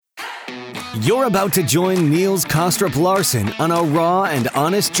You're about to join Niels Kostrup Larsen on a raw and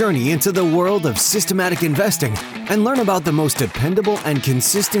honest journey into the world of systematic investing and learn about the most dependable and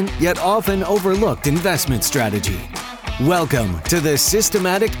consistent yet often overlooked investment strategy. Welcome to the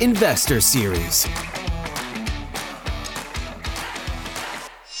Systematic Investor Series.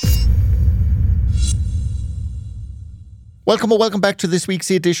 Welcome back to this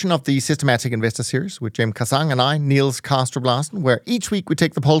week's edition of the Systematic Investor Series with Jim Karsan and I, Niels Kostrup Larsen, where each week we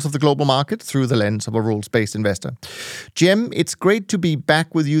take the pulse of the global market through the lens of a rules-based investor. Jim, it's great to be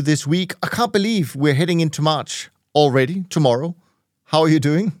back with you this week. I can't believe we're heading into March already, tomorrow. How are you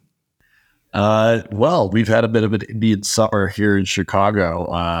doing? Well, we've had a bit of an Indian summer here in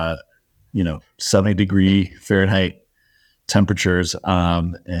Chicago, 70-degree Fahrenheit temperatures.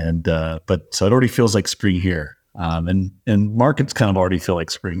 But so it already feels like spring here. And markets kind of already feel like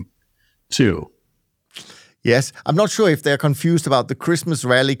spring too. Yes, I'm not sure if they're confused about the Christmas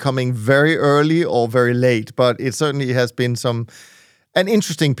rally coming very early or very late, but it certainly has been an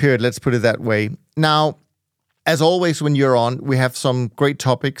interesting period, let's put it that way. Now, as always, when you're on, we have some great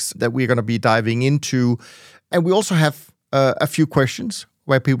topics that we're going to be diving into. And we also have a few questions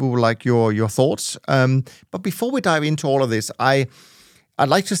where people would like your thoughts. But before we dive into all of this, I'd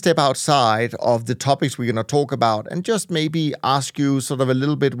like to step outside of the topics we're going to talk about and just maybe ask you sort of a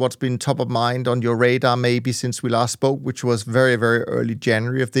little bit what's been top of mind on your radar maybe since we last spoke, which was very, very early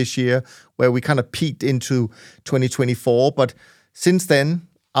January of this year, where we kind of peaked into 2024. But since then,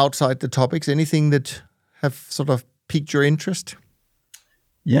 outside the topics, anything that have sort of piqued your interest?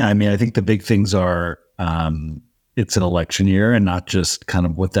 Yeah, I mean, I think the big things are it's an election year, and not just kind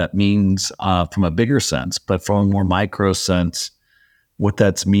of what that means from a bigger sense, but from a more micro sense, what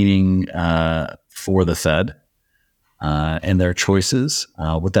that's meaning for the Fed and their choices,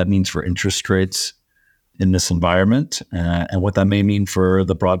 what that means for interest rates in this environment, and what that may mean for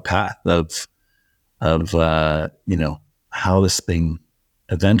the broad path of how this thing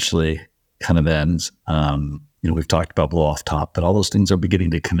eventually kind of ends. We've talked about blow off top, but all those things are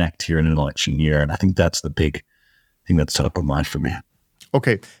beginning to connect here in an election year, and I think that's the big thing that's top of mind for me.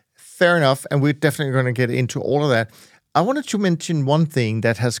 Okay, fair enough, and we're definitely going to get into all of that. I wanted to mention one thing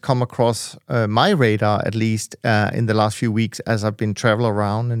that has come across my radar, at least in the last few weeks, as I've been traveling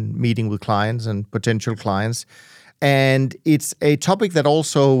around and meeting with clients and potential clients. And it's a topic that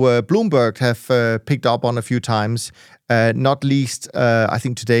also Bloomberg have picked up on a few times, not least, I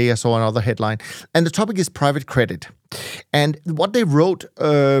think today I saw another headline. And the topic is private credit. And what they wrote,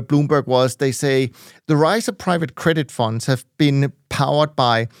 Bloomberg, was they say the rise of private credit funds have been powered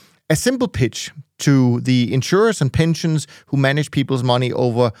by a simple pitch to the insurers and pensions who manage people's money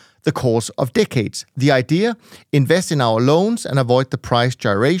over the course of decades. The idea, invest in our loans and avoid the price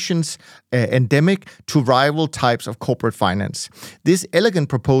gyrations endemic to rival types of corporate finance. This elegant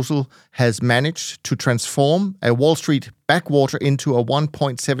proposal has managed to transform a Wall Street backwater into a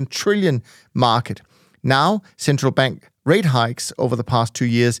 1.7 trillion market. Now, central bank rate hikes over the past 2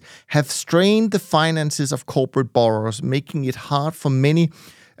 years have strained the finances of corporate borrowers, making it hard for many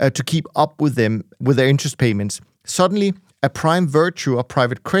to keep up with their interest payments. Suddenly, a prime virtue of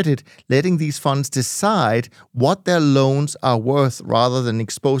private credit, letting these funds decide what their loans are worth rather than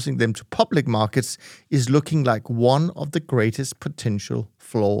exposing them to public markets, is looking like one of the greatest potential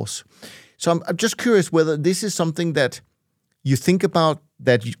flaws. So I'm just curious whether this is something that you think about,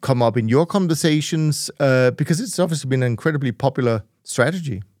 that you come up in your conversations, because it's obviously been an incredibly popular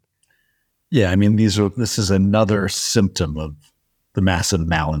strategy. Yeah, I mean, this is another symptom of the massive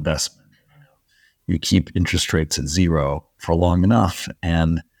malinvestment. You keep interest rates at zero for long enough,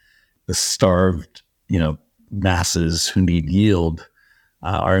 and the starved, masses who need yield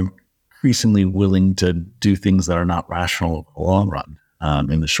are increasingly willing to do things that are not rational in the long run,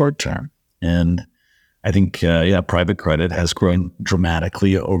 in the short term. And I think, private credit has grown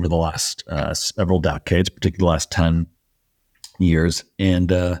dramatically over the last several decades, particularly the last 10 years.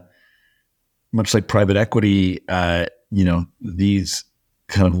 And much like private equity, these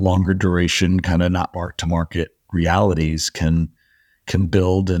kind of longer duration, kind of not mark to market realities can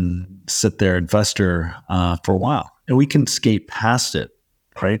build and sit there and fester for a while, and we can skate past it.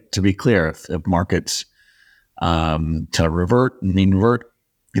 Right? To be clear, if markets to revert,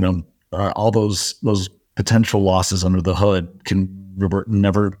 all those potential losses under the hood can revert and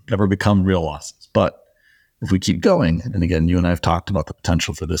never become real losses. But if we keep going, and again, you and I have talked about the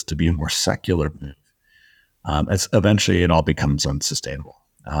potential for this to be a more secular move, eventually it all becomes unsustainable.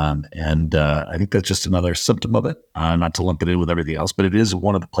 And I think that's just another symptom of it, not to lump it in with everything else, but it is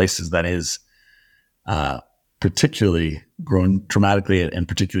one of the places that is particularly grown dramatically, and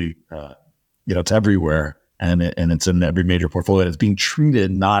particularly, it's everywhere. and it's in every major portfolio. It's being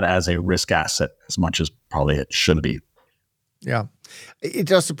treated not as a risk asset as much as probably it should be. Yeah. It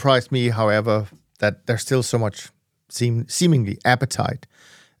does surprise me, however, that there's still so much seemingly appetite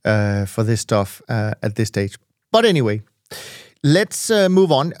for this stuff at this stage. But anyway, let's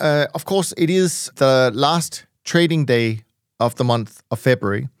move on. Of course, it is the last trading day of the month of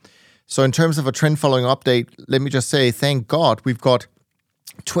February. So in terms of a trend following update, let me just say, thank God we've got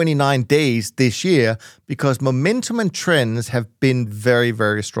 29 days this year, because momentum and trends have been very,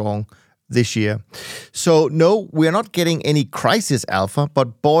 very strong this year. So no, we're not getting any crisis alpha,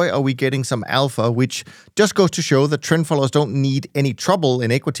 but boy, are we getting some alpha, which just goes to show that trend followers don't need any trouble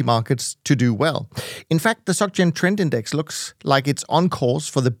in equity markets to do well. In fact, the SocGen Trend Index looks like it's on course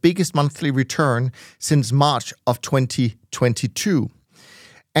for the biggest monthly return since March of 2022.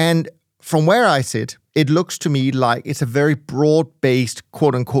 And from where I sit, it looks to me like it's a very broad-based,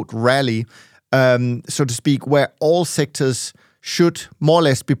 quote-unquote, rally, so to speak, where all sectors should more or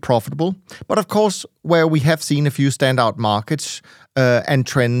less be profitable. But of course, where we have seen a few standout markets and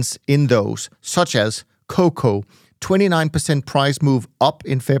trends in those, such as cocoa, 29% price move up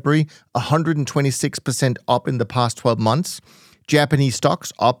in February, 126% up in the past 12 months. Japanese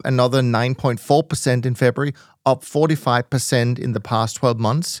stocks up another 9.4% in February, up 45% in the past 12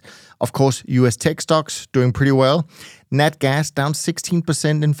 months. Of course, US tech stocks doing pretty well. Nat gas down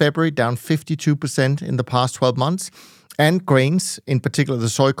 16% in February, down 52% in the past 12 months. And grains, in particular the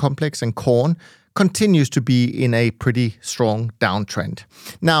soy complex and corn, continues to be in a pretty strong downtrend.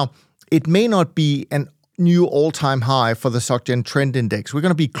 Now, it may not be a new all-time high for the SocGen Trend Index. We're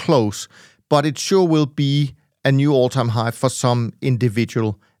going to be close, but it sure will be a new all-time high for some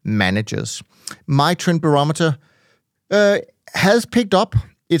individual managers. My trend barometer has picked up.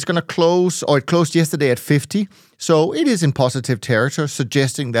 It's going to close, or it closed yesterday at 50. So it is in positive territory,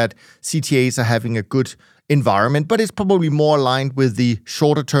 suggesting that CTAs are having a good environment, but it's probably more aligned with the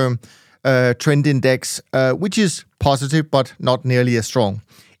shorter-term trend index, which is positive, but not nearly as strong.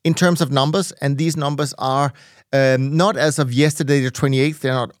 In terms of numbers, and these numbers are not as of yesterday, the 28th,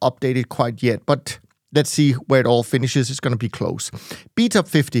 they're not updated quite yet, but let's see where it all finishes. It's going to be close. BTOP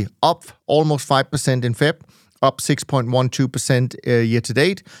 50 up almost 5% in Feb, up 6.12% year to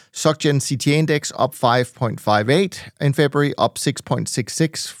date. SocGen CTA Index up 5.58 in February, up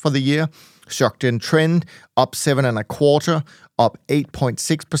 6.66 for the year. SocGen Trend up 7.25, up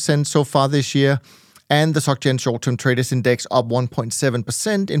 8.6% so far this year. And the SocGen Short-Term Traders Index up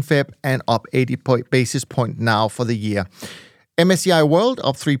 1.7% in Feb and up 80 basis points now for the year. MSCI World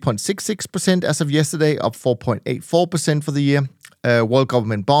up 3.66% as of yesterday, up 4.84% for the year. World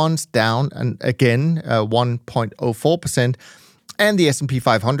government bonds down and again 1.04%. And the S&P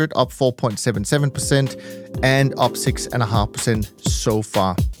 500 up 4.77% and up 6.5% so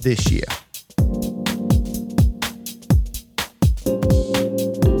far this year.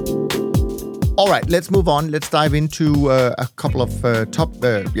 All right, let's move on. Let's dive into a couple of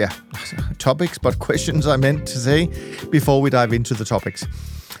topics, but questions I meant to say before we dive into the topics.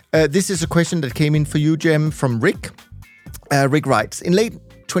 This is a question that came in for you, Jem, from Rick. Rick writes, in late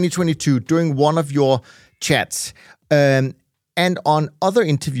 2022, during one of your chats and on other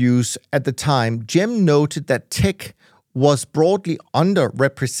interviews at the time, Jem noted that tech was broadly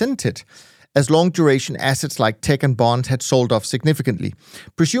underrepresented, as long-duration assets like tech and bonds had sold off significantly,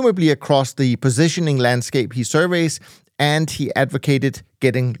 presumably across the positioning landscape he surveys, and he advocated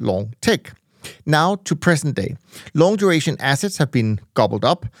getting long tech. Now to present day, long-duration assets have been gobbled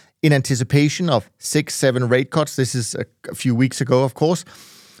up in anticipation of 6-7 rate cuts. This is a few weeks ago, of course.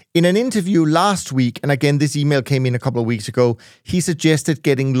 In an interview last week, and again, this email came in a couple of weeks ago, he suggested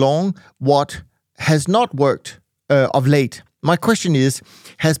getting long what has not worked of late. My question is,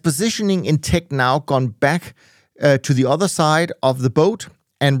 has positioning in tech now gone back to the other side of the boat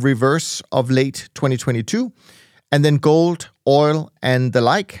and reverse of late 2022? And then gold, oil, and the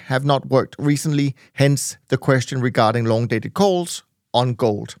like have not worked recently, hence the question regarding long-dated calls on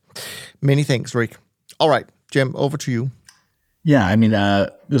gold. Many thanks, Rick. All right, Jem, over to you. Yeah, I mean,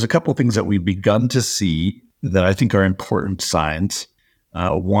 there's a couple of things that we've begun to see that I think are important signs.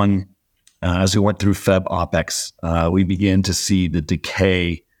 One, as we went through Feb OPEX, we began to see the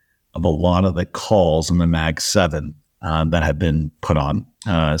decay of a lot of the calls in the Mag 7 that had been put on.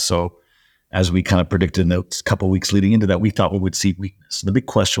 So as we kind of predicted in those couple of weeks leading into that, we thought we would see weakness. The big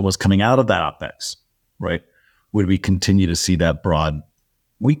question was coming out of that OPEX, right? Would we continue to see that broad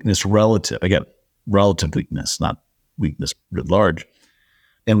weakness relative weakness, not weakness writ large?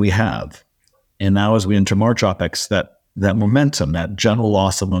 And we have. And now as we enter March OPEX, that momentum, that general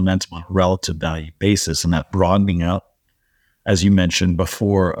loss of momentum on a relative value basis, and that broadening out, as you mentioned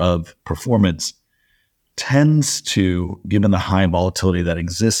before, of performance tends to, given the high volatility that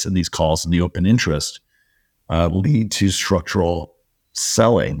exists in these calls and the open interest, lead to structural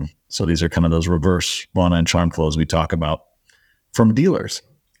selling. So these are kind of those reverse run and charm flows we talk about from dealers,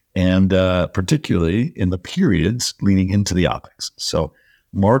 and particularly in the periods leading into the OPEX. So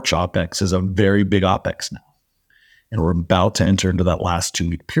March OPEX is a very big OPEX now. And we're about to enter into that last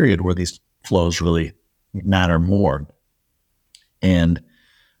 2-week period where these flows really matter more. And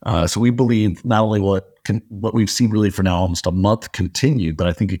so we believe not only what we've seen really for now almost a month continue, but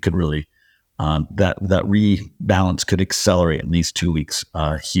I think it could really, that rebalance could accelerate in these 2 weeks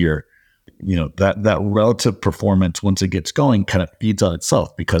here. That relative performance, once it gets going, kind of feeds on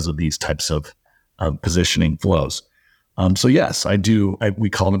itself because of these types of positioning flows. So yes, I do. We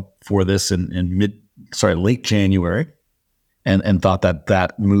called for this in late January, and thought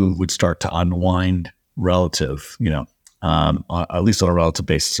that move would start to unwind relative, at least on a relative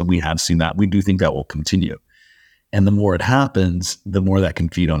basis. And we have seen that. We do think that will continue. And the more it happens, the more that can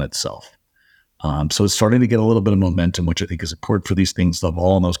feed on itself. So it's starting to get a little bit of momentum, which I think is important for these things. The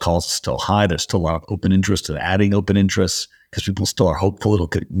vol on those calls is still high. There's still a lot of open interest and adding open interest because people still are hopeful it'll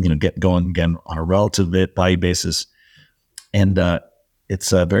get going again on a relative value basis. And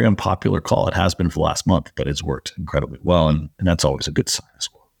it's a very unpopular call. It has been for the last month, but it's worked incredibly well. And that's always a good sign as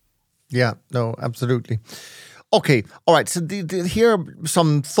well. Yeah, no, absolutely. Okay, all right. So here are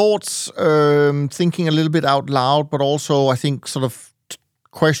some thoughts, thinking a little bit out loud, but also I think sort of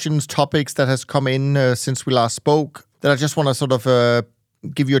questions, topics that has come in since we last spoke that I just want to sort of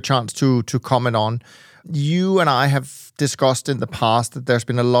give you a chance to comment on. You and I have discussed in the past that there's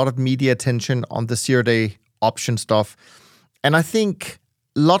been a lot of media attention on the zero-day option stuff. And I think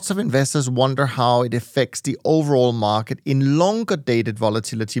lots of investors wonder how it affects the overall market in longer dated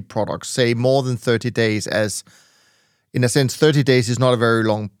volatility products, say more than 30 days, as in a sense, 30 days is not a very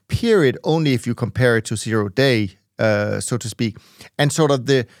long period, only if you compare it to 0 day, so to speak. And sort of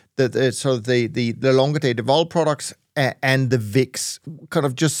the longer dated vol products and the VIX, kind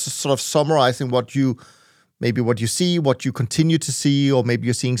of just sort of summarizing what you see, what you continue to see, or maybe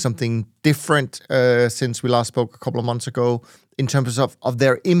you're seeing something different since we last spoke a couple of months ago in terms of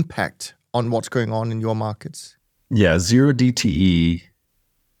their impact on what's going on in your markets. Yeah, zero DTE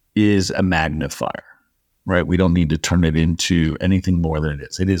is a magnifier, right? We don't need to turn it into anything more than it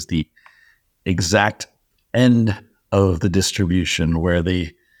is. It is the exact end of the distribution where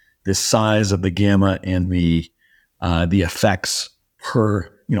the size of the gamma and the effects per,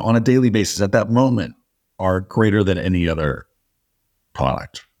 on a daily basis at that moment are greater than any other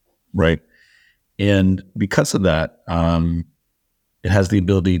product, right? And because of that, it has the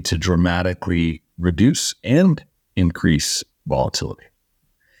ability to dramatically reduce and increase volatility.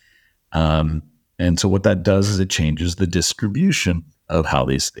 And so what that does is it changes the distribution of how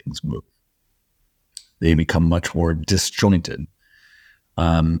these things move. They become much more disjointed.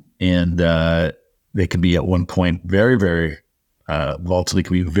 And they can be at one point very, very, volatility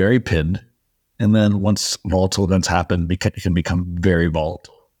can be very pinned. And then once volatile events happen, it can become very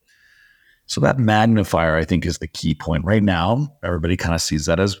volatile. So that magnifier, I think, is the key point. Right now, everybody kind of sees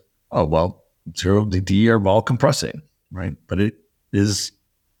that as, oh, well, zero DTE are vol compressing, right? But it is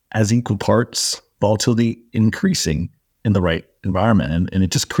as equal parts volatility increasing in the right environment. And it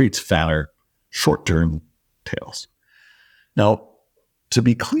just creates fatter short-term tails. Now, to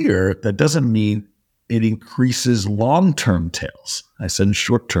be clear, that doesn't mean it increases long-term tails. I said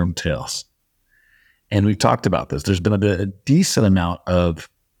short-term tails. And we've talked about this. There's been a decent amount of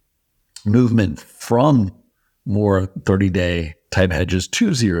movement from more 30-day type hedges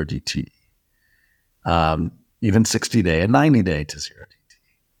to zero DTE, even 60-day and 90-day to zero DTE.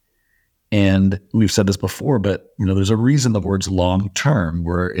 And we've said this before, but there's a reason the words long-term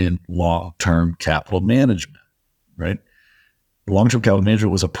were in long-term capital management, right? Long-term capital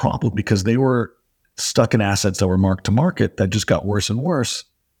management was a problem because they were stuck in assets that were marked to market that just got worse and worse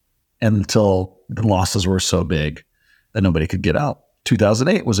until the losses were so big that nobody could get out.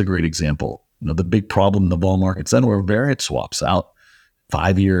 2008 was a great example. The big problem in the bull markets then were variance swaps out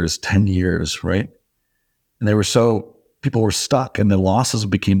 5 years, 10 years, right? And people were stuck, and the losses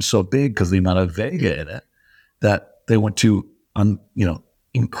became so big because the amount of vega in it that they went to,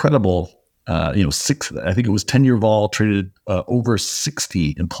 incredible, I think it was 10-year vol traded over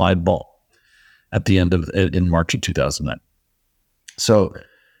 60 implied vol at the end in March of 2009. So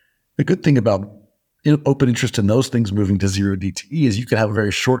the good thing about open interest in those things moving to zero DTE is you can have a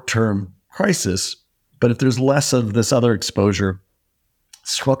very short-term crisis, but if there's less of this other exposure,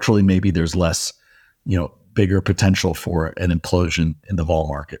 structurally, maybe there's less, bigger potential for an implosion in the vol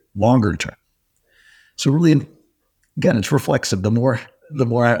market longer term. So really, again, it's reflexive. The more the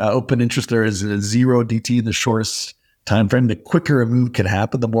more open interest there is in zero DT in the shortest time frame, the quicker a move can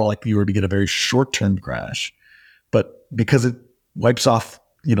happen, the more likely you are to get a very short-term crash. But because it wipes off,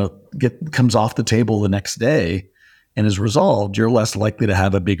 comes off the table the next day and is resolved, you're less likely to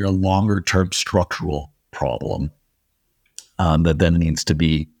have a bigger, longer-term structural problem that then needs to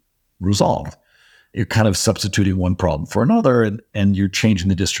be resolved. You're kind of substituting one problem for another, and you're changing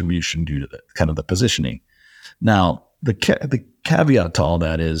the distribution due to the positioning. Now, the caveat to all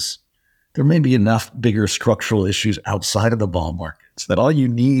that is there may be enough bigger structural issues outside of the bond markets that all you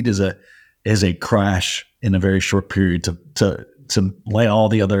need is a crash in a very short period to lay all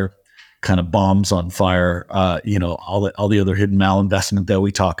the other kind of bombs on fire, all the other hidden malinvestment that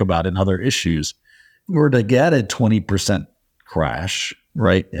we talk about and other issues. If we were to get a 20% crash,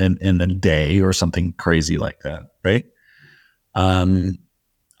 right, in a day or something crazy like that, right?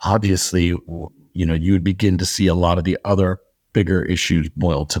 Obviously, you would begin to see a lot of the other bigger issues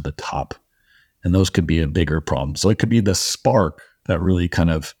boil to the top, and those could be a bigger problem. So it could be the spark that really kind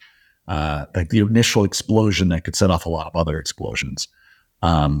of like the initial explosion that could set off a lot of other explosions,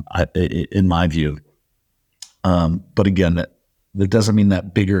 in my view. But again, that doesn't mean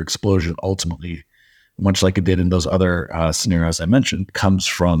that bigger explosion ultimately, much like it did in those other scenarios I mentioned, comes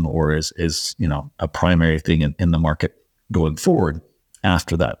from or is a primary thing in the market going forward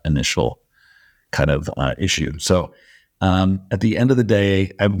after that initial kind of issue. So at the end of the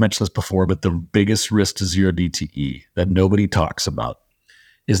day, I've mentioned this before, but the biggest risk to zero DTE that nobody talks about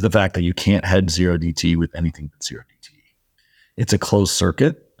is the fact that you can't hedge zero DTE with anything but zero DTE. It's a closed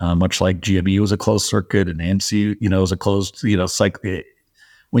circuit, much like GME was a closed circuit and AMC, is a closed, cycle.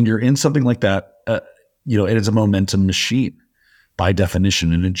 When you're in something like that, it is a momentum machine by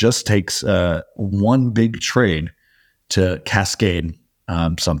definition, and it just takes one big trade to cascade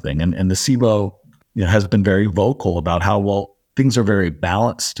something. And the CBOE has been very vocal about how things are very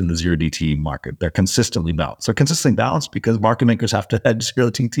balanced in the zero DTE market. They're consistently balanced. They're consistently balanced because market makers have to hedge zero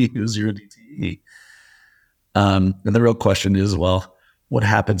DTE with zero DTE. And the real question is, what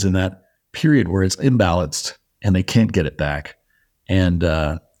happens in that period where it's imbalanced and they can't get it back? And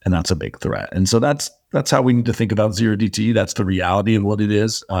that's a big threat. And so that's how we need to think about zero DTE. That's the reality of what it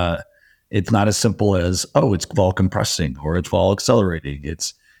is. It's not as simple as, it's vol compressing or it's vol accelerating.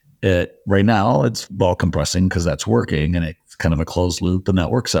 Right now it's vol compressing because that's working and it's kind of a closed loop and that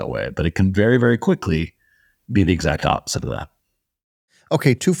works that way. But it can very, very quickly be the exact opposite of that.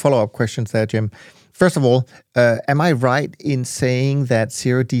 Okay, 2 follow-up questions there, Jim. First of all, am I right in saying that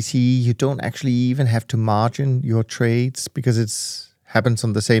zero DTE, you don't actually even have to margin your trades because it's happens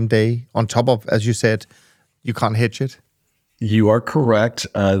on the same day, on top of, as you said, you can't hedge it? You are correct.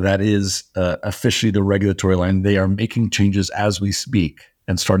 That is officially the regulatory line. They are making changes as we speak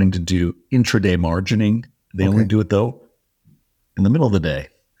and starting to do intraday margining. They only do it, though, in the middle of the day.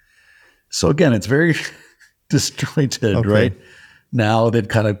 So again, it's very disjointed, right? Now they've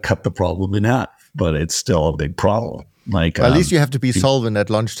kind of cut the problem in half, but it's still a big problem. At least you have to be solvent at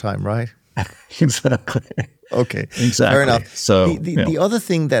lunchtime, right? Exactly. Okay. Exactly. Fair enough. So the other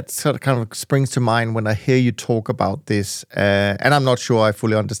thing that sort of kind of springs to mind when I hear you talk about this, and I'm not sure I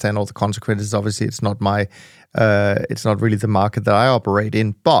fully understand all the consequences. Obviously, it's not it's not really the market that I operate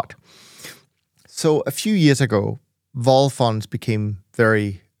in. But so a few years ago, vol funds became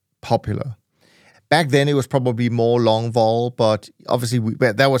very popular. Back then, it was probably more long vol, but obviously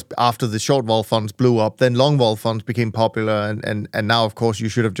that was after the short vol funds blew up. Then long vol funds became popular, and now, of course, you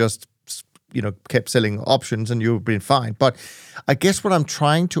should have just kept selling options and you've been fine. But I guess what I'm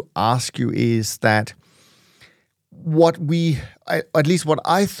trying to ask you is that at least what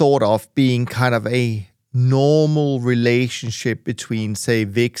I thought of being kind of a normal relationship between, say,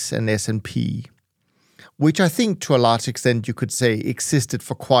 VIX and S&P, which I think to a large extent you could say existed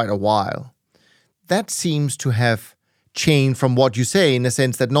for quite a while. That seems to have changed from what you say, in the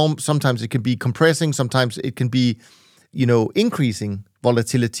sense that sometimes it can be compressing, sometimes it can be, increasing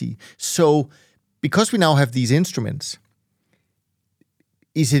volatility. So because we now have these instruments,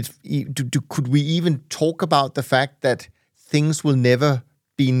 could we even talk about the fact that things will never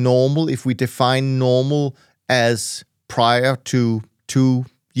be normal if we define normal as prior to 2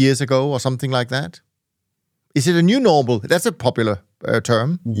 years ago or something like that? Is it a new normal? That's a popular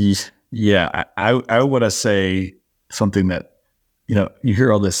term. Yeah, I want to say something that, you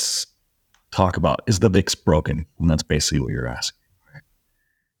hear all this talk about, is the VIX broken? And that's basically what you're asking.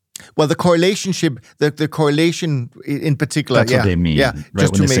 Well, the correlation in particular. That's what they mean. Yeah, right?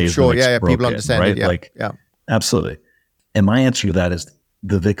 just when to make sure. People understand right? it. Yeah. Absolutely. And my answer to that is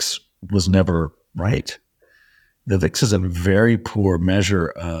the VIX was never right. The VIX is a very poor measure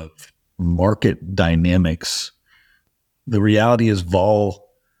of market dynamics the reality is vol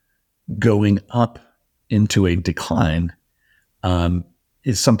going up into a decline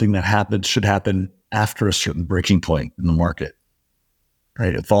is something that should happen after a certain breaking point in the market,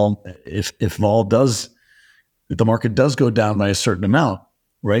 right? If the market does go down by a certain amount,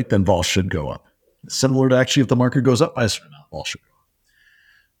 right, then vol should go up. Similar to actually if the market goes up by a certain amount, vol should go up.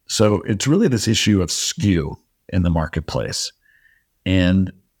 So it's really this issue of skew in the marketplace.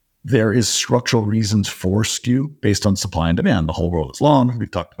 And there is structural reasons for skew based on supply and demand. The whole world is long.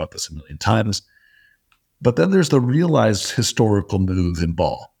 We've talked about this a million times. But then there's the realized historical move in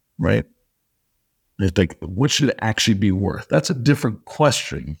vol, right? It's like, what should it actually be worth? That's a different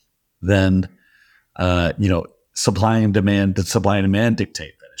question than, supply and demand. Did supply and demand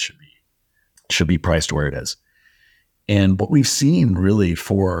dictate that it should be priced where it is? And what we've seen really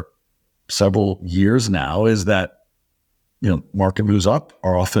for several years now is that, market moves up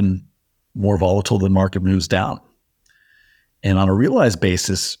are often more volatile than market moves down. And on a realized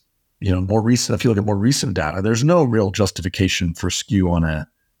basis, if you look at more recent data, there's no real justification for skew on a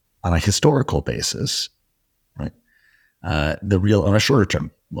historical basis, right? On a shorter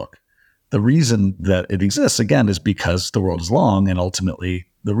term look. The reason that it exists, again, is because the world is long, and ultimately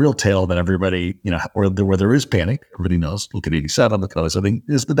the real tail that everybody, where there is panic, everybody knows, look at 87, look at all this other thing,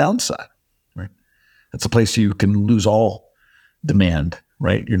 is the downside, right? That's a place you can lose all demand,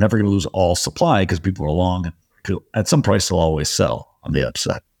 right? You're never going to lose all supply because people are long, and at some price they'll always sell on the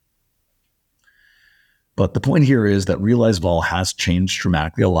upside. But the point here is that realized vol has changed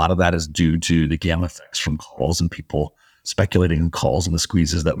dramatically. A lot of that is due to the gamma effects from calls and people speculating in calls and the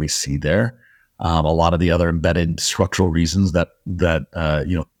squeezes that we see there. A lot of the other embedded structural reasons that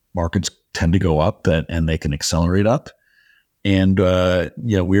markets tend to go up and they can accelerate up. And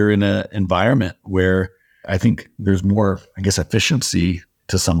we're in an environment where I think there's more, efficiency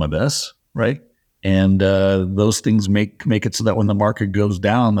to some of this, right? And those things make it so that when the market goes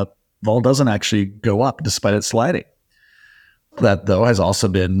down, the vol doesn't actually go up despite it sliding. That, though, has also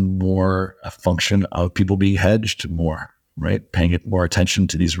been more a function of people being hedged more, right? Paying more attention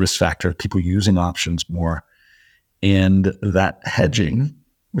to these risk factors, people using options more. And that hedging,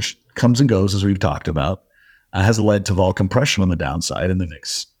 which comes and goes, as we've talked about, has led to vol compression on the downside and the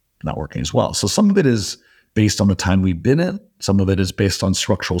VIX not working as well. So some of it is based on the time we've been in. Some of it is based on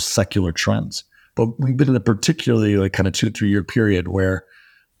structural secular trends. But we've been in a particularly kind of 2-3 year period where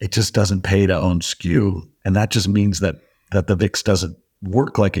it just doesn't pay to own skew. And that just means that the VIX doesn't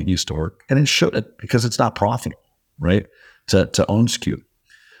work like it used to work. And it shouldn't, because it's not profitable, right? To own skew.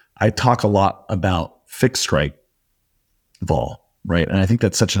 I talk a lot about fixed strike vol, right? And I think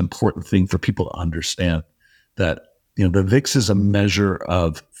that's such an important thing for people to understand, that the VIX is a measure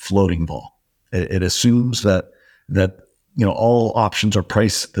of floating vol. It assumes that all options are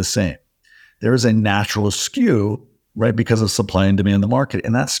priced the same. There is a natural skew, right, because of supply and demand in the market,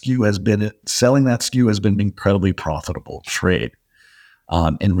 and selling that skew has been an incredibly profitable trade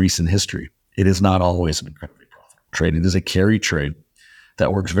in recent history. It is not always an incredibly profitable trade. It is a carry trade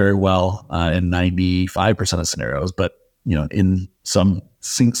that works very well in 95% of scenarios, but in some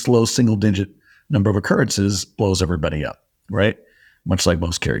low single-digit number of occurrences, blows everybody up, right? Much like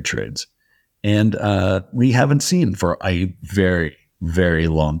most carry trades. And we haven't seen for a very, very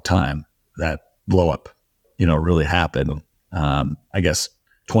long time that blow up, really happen.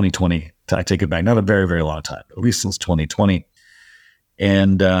 2020, I take it back, not a very, very long time, at least since 2020.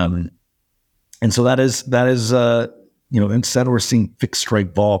 And so that is instead we're seeing fixed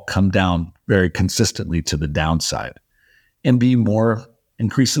strike vol come down very consistently to the downside and be more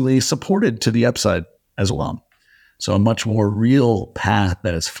increasingly supported to the upside as well. So a much more real path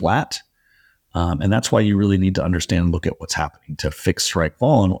that is flat. And that's why you really need to understand and look at what's happening to fixed strike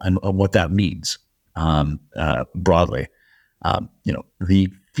vol and what that means broadly.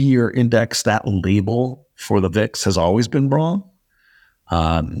 The fear index, that label for the VIX has always been wrong.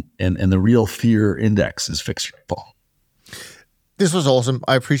 And the real fear index is fixed strike vol. This was awesome.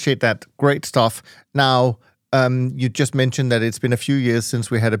 I appreciate that. Great stuff. Now, you just mentioned that it's been a few years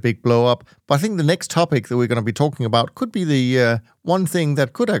since we had a big blow up, but I think the next topic that we're going to be talking about could be the one thing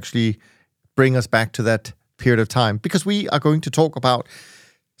that could actually bring us back to that period of time, because we are going to talk about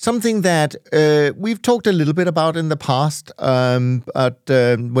something that we've talked a little bit about in the past, but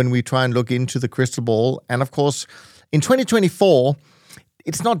when we try and look into the crystal ball. And of course, in 2024,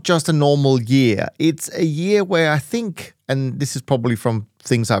 it's not just a normal year. It's a year where I think, and this is probably from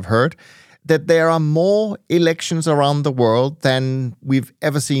things I've heard, that there are more elections around the world than we've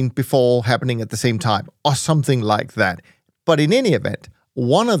ever seen before happening at the same time, or something like that. But in any event,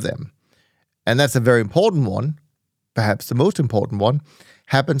 one of them, and that's a very important one, perhaps the most important one,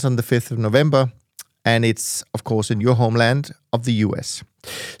 happens on the 5th of November, and it's, of course, in your homeland of the US.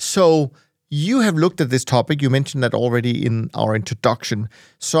 So you have looked at this topic. You mentioned that already in our introduction.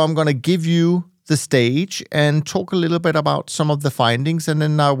 So I'm going to give you the stage and talk a little bit about some of the findings, and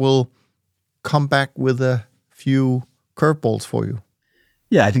then I will come back with a few curveballs for you.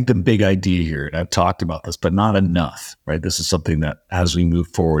 Yeah, I think the big idea here, and I've talked about this, but not enough, right? This is something that as we move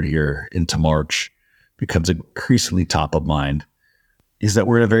forward here into March becomes increasingly top of mind, is that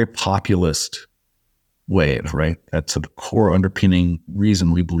we're in a very populist wave, right? That's the core underpinning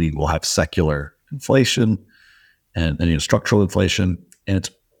reason we believe we'll have secular inflation and structural inflation. And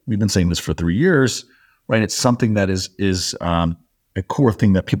we've been saying this for 3 years, right? It's something that is a core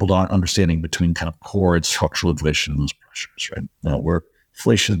thing that people aren't understanding between kind of core and structural inflation and those pressures, right? Where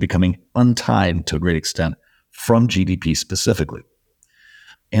inflation is becoming untied to a great extent from GDP specifically.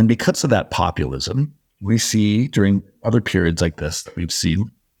 And because of that populism, we see during other periods like this that we've seen,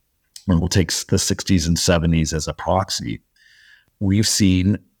 when we'll take the 60s and 70s as a proxy, we've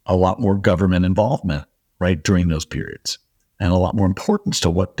seen a lot more government involvement, right, during those periods, and a lot more importance to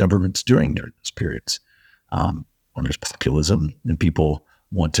what government's doing during those periods. When there's populism and people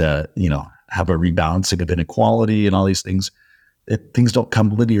want to, have a rebalancing of inequality and all these things, things don't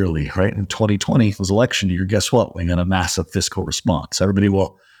come linearly, right? In 2020 was election year. Guess what? We got a massive fiscal response. Everybody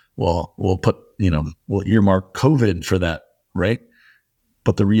will put, will earmark COVID for that, right?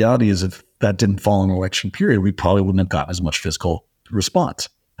 But the reality is, if that didn't fall in an election period, we probably wouldn't have gotten as much fiscal response.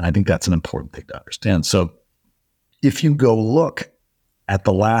 And I think that's an important thing to understand. So if you go look at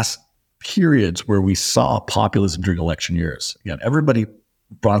the last periods where we saw populism during election years, again, everybody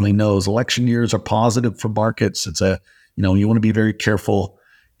broadly knows election years are positive for markets. It's you want to be very careful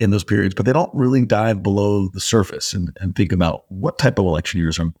in those periods, but they don't really dive below the surface and think about what type of election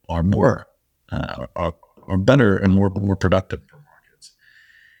years are more, are better and more productive for markets.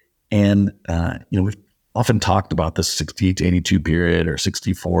 And, we've often talked about the 68 to 82 period or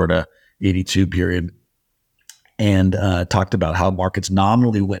 64 to 82 period, and talked about how markets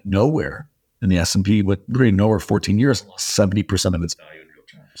nominally went nowhere, and the S&P went really nowhere 14 years, lost 70% of its value in real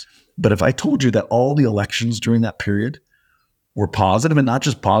terms. But if I told you that all the elections during that period were positive, and not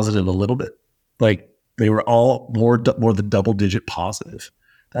just positive a little bit, like they were all more than double-digit positive,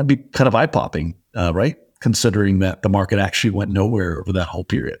 that'd be kind of eye-popping, right? Considering that the market actually went nowhere over that whole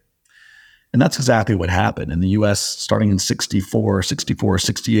period. And that's exactly what happened in the US starting in 64,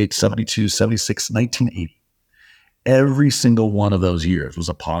 68, 72, 76, 1980. Every single one of those years was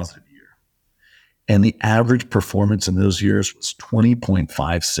a positive year. And the average performance in those years was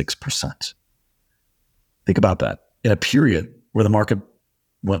 20.56%. Think about that. In a period where the market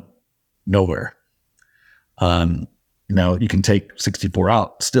went nowhere. You can take 64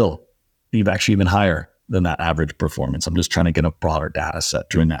 out, still, you've actually even higher than that average performance. I'm just trying to get a broader data set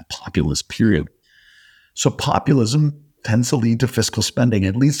during that populist period. So populism tends to lead to fiscal spending.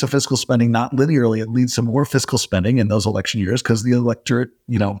 It leads to fiscal spending not linearly. It leads to more fiscal spending in those election years because the electorate,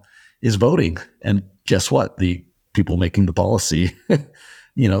 is voting. And guess what? The people making the policy,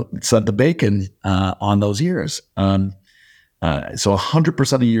 set the bacon on those years. So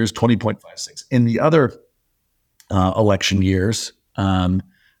 100% of the years, 20.56. In the other election years,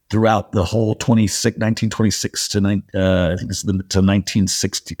 throughout the whole 1926 to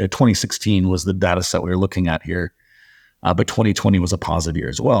 1960, 2016 was the data set we were looking at here. But 2020 was a positive year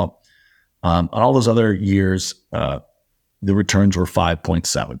as well. All those other years, the returns were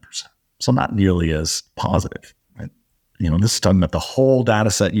 5.7%. So not nearly as positive, right? This is talking about the whole data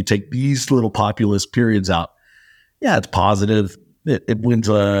set. You take these little populist periods out. Yeah, it's positive. It wins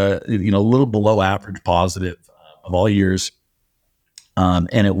a little below average positive of all years. And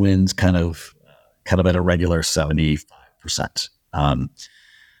it wins kind of at a regular 75%, a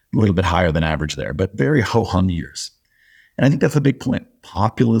little bit higher than average there, but very ho-hum years. And I think that's a big point.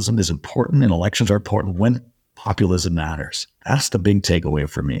 Populism is important and elections are important when populism matters. That's the big takeaway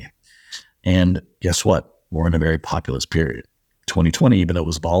for me. And guess what? We're in a very populist period. 2020, even though it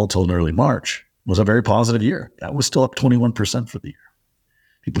was volatile in early March, was a very positive year. That was still up 21% for the year.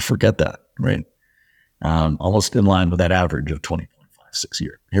 People forget that, right? Almost in line with that average of 20.56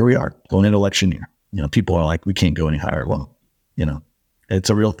 year. Here we are going into election year. People are like, we can't go any higher. Well, it's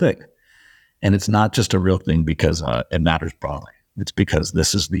a real thing. And it's not just a real thing because it matters broadly. It's because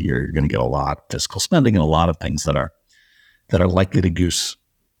this is the year you're going to get a lot of fiscal spending and a lot of things that are likely to goose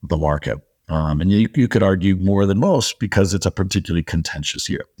the market. And you could argue more than most because it's a particularly contentious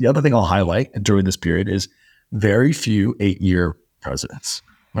year. The other thing I'll highlight during this period is very few 8-year presidents,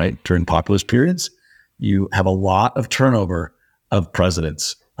 right? During populist periods, you have a lot of turnover of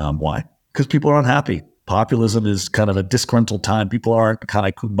presidents. Why? Because people are unhappy. Populism is kind of a disgruntled time. People aren't kind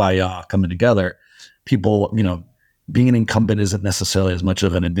of kumbaya coming together. people, being an incumbent isn't necessarily as much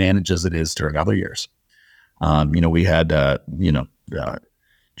of an advantage as it is during other years. We had,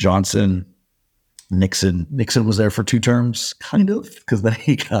 Johnson, Nixon. Nixon was there for 2 terms, kind of, because then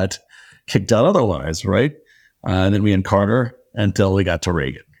he got kicked out otherwise, right? And then we had Carter until we got to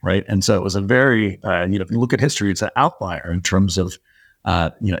Reagan, right? And so it was a very, if you look at history, it's an outlier in terms of,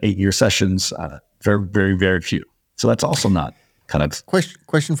 8-year sessions, very, very, very few. So that's also not kind of...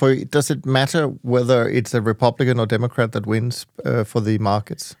 Question for you. Does it matter whether it's a Republican or Democrat that wins for the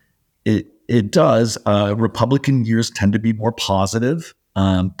markets? It does. Republican years tend to be more positive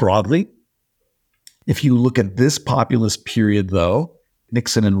broadly. If you look at this populist period, though,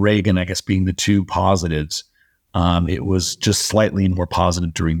 Nixon and Reagan, I guess, being the 2 positives, it was just slightly more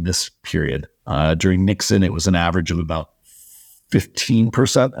positive during this period. During Nixon, it was an average of about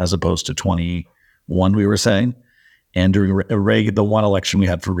 15% as opposed to 21, we were saying. And during Reagan, the one election we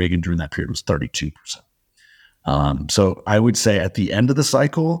had for Reagan during that period was 32%. So I would say at the end of the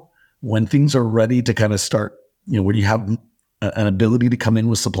cycle, when things are ready to kind of start, when you have an ability to come in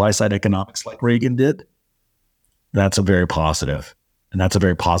with supply side economics like Reagan did, that's a very positive. And that's a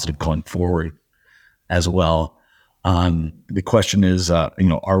very positive going forward as well. The question is,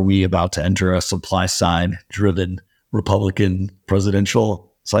 are we about to enter a supply side driven Republican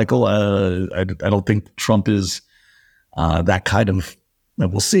presidential cycle? I don't think Trump is that kind of,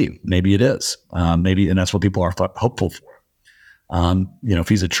 we'll see. Maybe it is. Maybe, and that's what people are hopeful for. If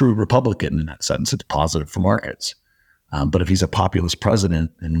he's a true Republican in that sense, it's positive for markets. But if he's a populist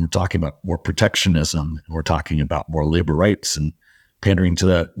president and we're talking about more protectionism, and we're talking about more labor rights and pandering to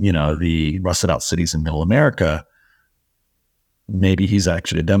the rusted out cities in middle America, maybe he's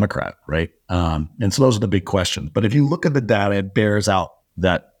actually a Democrat, right? And so those are the big questions. But if you look at the data, it bears out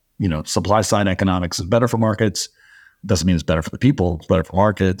that, supply side economics is better for markets. Doesn't mean it's better for the people, it's better for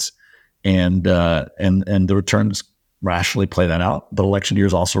markets. And the returns rationally play that out. But election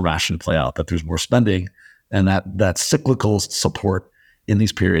years also rationally play out that there's more spending, and that cyclical support in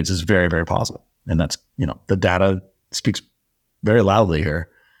these periods is very, very positive. And that's, the data speaks very loudly here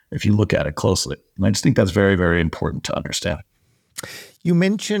if you look at it closely. And I just think that's very, very important to understand. You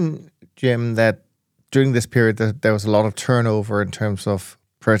mentioned, Jim, that during this period there was a lot of turnover in terms of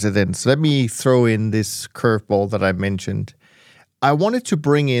presidents. Let me throw in this curveball that I mentioned. I wanted to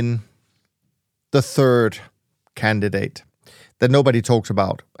bring in the third candidate that nobody talks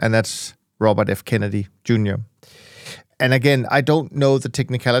about, and that's Robert F. Kennedy Jr. And again, I don't know the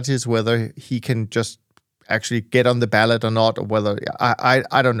technicalities, whether he can just actually get on the ballot or not, or whether,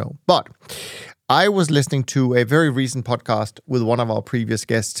 I don't know. But I was listening to a very recent podcast with one of our previous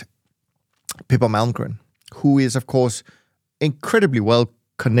guests, Pippa Malmgren, who is, of course, incredibly well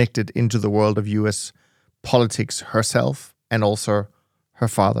connected into the world of U.S. politics herself and also her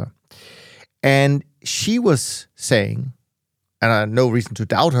father. And she was saying, and I have no reason to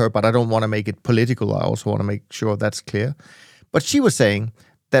doubt her, but I don't want to make it political. I also want to make sure that's clear. But she was saying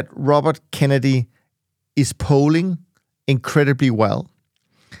that Robert Kennedy is polling incredibly well.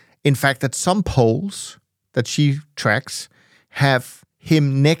 In fact, that some polls that she tracks have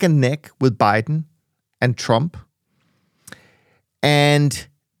him neck and neck with Biden and Trump, and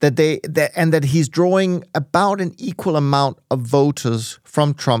that he's drawing about an equal amount of voters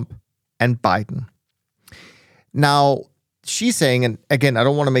from Trump and Biden. Now, she's saying, and again, I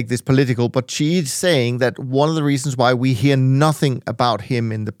don't want to make this political, but she's saying that one of the reasons why we hear nothing about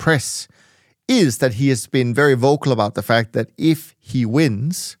him in the press is that he has been very vocal about the fact that if he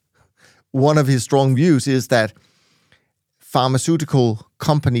wins, one of his strong views is that pharmaceutical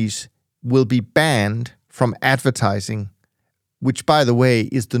companies will be banned from advertising, which, by the way,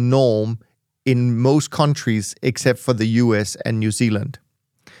 is the norm in most countries except for the US and New Zealand.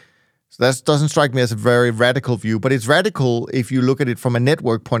 So that doesn't strike me as a very radical view, but it's radical if you look at it from a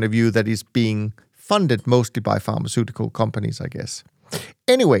network point of view that is being funded mostly by pharmaceutical companies, I guess.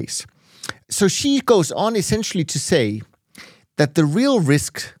 Anyways, so she goes on essentially to say that the real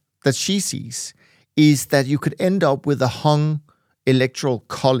risk that she sees is that you could end up with a hung electoral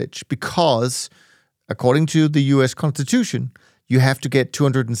college because, according to the US Constitution, you have to get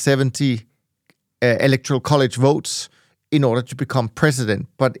 270 electoral college votes in order to become president.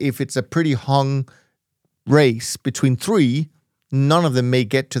 But if it's a pretty hung race between 3, none of them may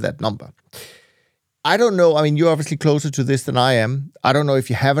get to that number. I don't know. I mean, you're obviously closer to this than I am. I don't know if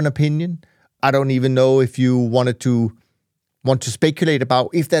you have an opinion. I don't even know if you want to speculate about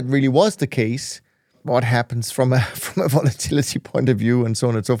if that really was the case, what happens from a volatility point of view and so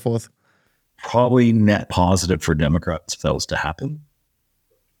on and so forth. Probably net positive for Democrats if that was to happen.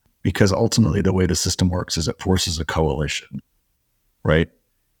 Because ultimately the way the system works is it forces a coalition, right?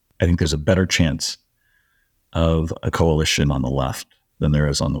 I think there's a better chance of a coalition on the left than there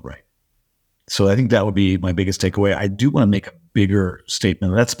is on the right. So I think that would be my biggest takeaway. I do want to make a bigger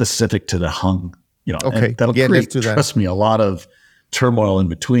statement that's specific to the hung, Okay. that'll Yeah, create, let's do that. trust me, a lot of turmoil in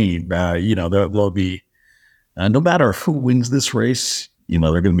between. There will be, no matter who wins this race, there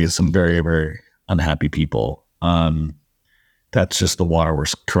are going to be some very, very unhappy people. That's just the water we're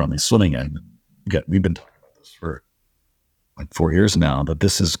currently swimming in. We've been talking about this for like 4 years now, that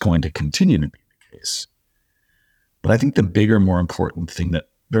this is going to continue to be the case. But I think the bigger, more important thing that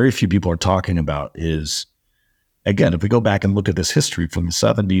very few people are talking about is, again, if we go back and look at this history from the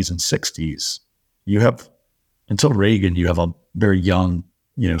 70s and 60s, you have, until Reagan, you have a very young,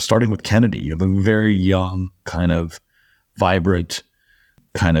 starting with Kennedy, you have a very young kind of vibrant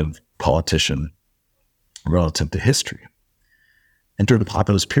kind of politician relative to history. Enter the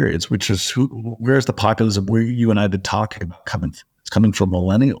populist periods, which is where's the populism where you and I have been talking about coming from? It's coming from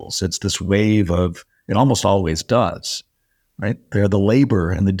millennials. It's this wave of, it almost always does, right? They're the labor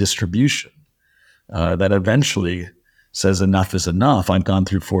and the distribution that eventually says enough is enough. I've gone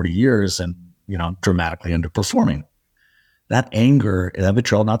through 40 years and, I'm dramatically underperforming. That anger, that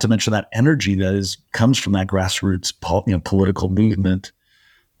vitriol, not to mention that energy that comes from that grassroots political movement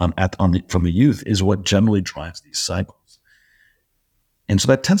from the youth is what generally drives these cycles. And so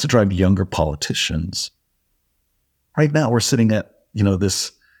that tends to drive younger politicians. Right now we're sitting at,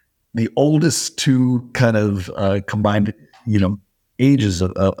 the oldest two kind of combined, ages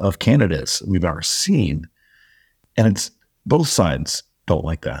of candidates we've ever seen. And it's both sides don't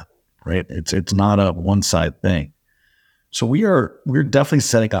like that, right? It's not a one side thing. So we're definitely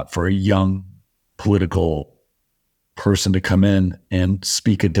setting up for a young political person to come in and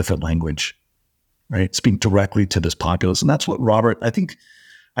speak a different language, right? Speak directly to this populace. And that's what Robert, I think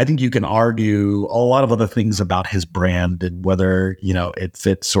you can argue a lot of other things about his brand and whether, it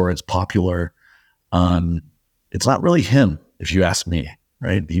fits or it's popular. It's not really him, if you ask me,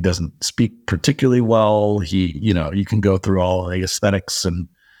 right? He doesn't speak particularly well. He, you can go through all the aesthetics and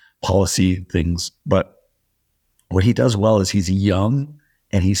policy things, but what he does well is he's young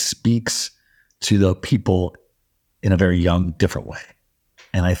and he speaks to the people in a very young, different way.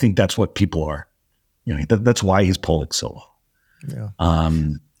 And I think that's what people are, that's why he's polling so well. Yeah.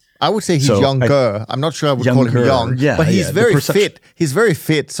 I would say he's younger. I'm not sure I would call him young, but he's very fit. He's very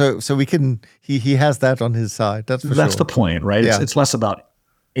fit. So he has that on his side. That's the point, right? Yeah. It's less about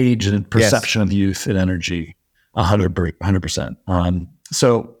age and perception of youth and energy, 100%.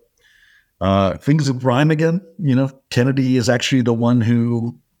 So things rhyme again. Kennedy is actually the one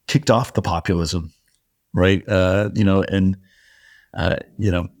who kicked off the populism, right?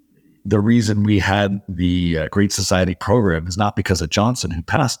 The reason we had the Great Society program is not because of Johnson who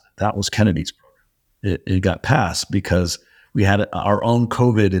passed it. That was Kennedy's program. It got passed because we had our own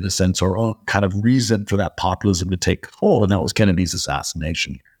COVID, in a sense, our own kind of reason for that populism to take hold, and that was Kennedy's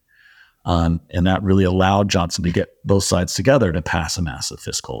assassination. And that really allowed Johnson to get both sides together to pass a massive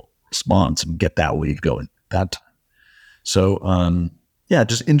fiscal response and get that wave going at that time. So,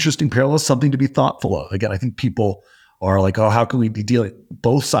 just interesting parallels, something to be thoughtful of. Again, I think people are like, oh, how can we be dealing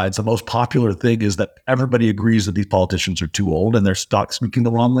both sides? The most popular thing is that everybody agrees that these politicians are too old and they're stuck speaking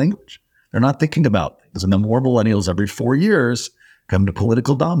the wrong language. They're not thinking about things. And the more millennials every 4 years come to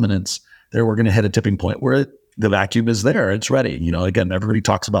political dominance, we're going to hit a tipping point where the vacuum is there. It's ready. Again, everybody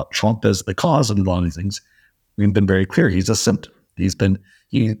talks about Trump as the cause of a lot of these things. We've been very clear. He's a symptom.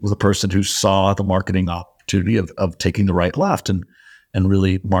 He was a person who saw the marketing opportunity of taking the right left and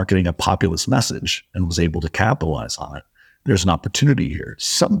really marketing a populist message and was able to capitalize on it. There's an opportunity here.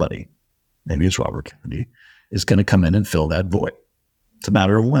 Somebody, maybe it's Robert Kennedy, is going to come in and fill that void. It's a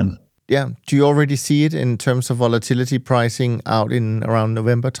matter of when. Yeah. Do you already see it in terms of volatility pricing out in around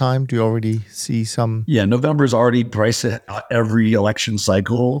November time? Do you already see some? Yeah, November's already priced every election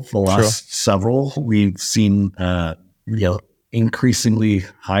cycle for the last several. We've seen increasingly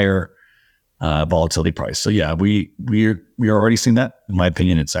higher volatility price. So yeah, we're already seeing that. In my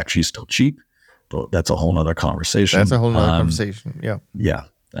opinion, it's actually still cheap, but that's a whole nother conversation. Yeah. Yeah.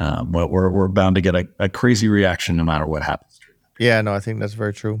 But we're bound to get a crazy reaction no matter what happens. Yeah, no, I think that's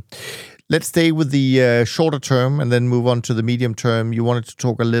very true. Let's stay with the shorter term and then move on to the medium term. You wanted to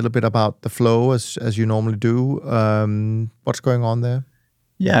talk a little bit about the flow as you normally do. What's going on there?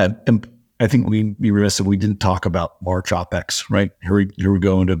 Yeah, and I think we'd be remiss if we didn't talk about March OPEX, right? Here we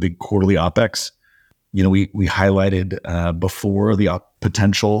go into a big quarterly OPEX. We highlighted before the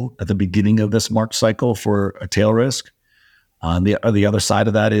potential at the beginning of this March cycle for a tail risk. The other side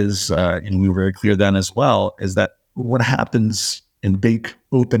of that is, and we were very clear then as well, is that what happens in big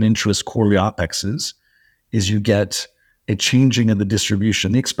open interest quarterly OPEXs is you get a changing of the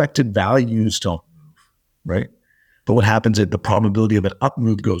distribution. The expected values don't move, right? But what happens is the probability of an up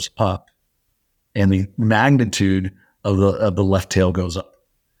move goes up, and the magnitude of the left tail goes up.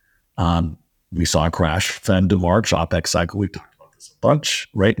 We saw a crash Feb to March OPEX cycle. We've talked about this a bunch,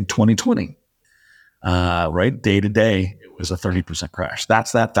 right? In 2020, right? Day to day, it was a 30% crash.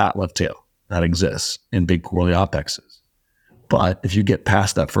 That's that fat left tail that exists in big quarterly OPEXs. But if you get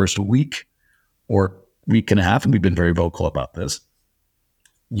past that first week or week and a half, and we've been very vocal about this,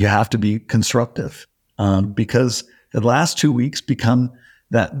 you have to be constructive, because the last 2 weeks become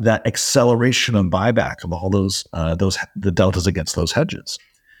that acceleration of buyback of all those the deltas against those hedges.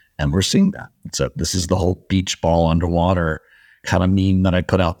 And we're seeing that. So this is the whole beach ball underwater kind of meme that I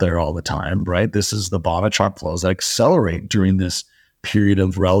put out there all the time, right? This is the bottom chart flows that accelerate during this period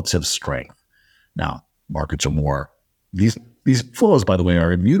of relative strength. Now, markets are more, these flows, by the way,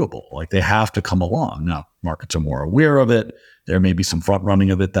 are immutable. Like they have to come along. Now, markets are more aware of it. There may be some front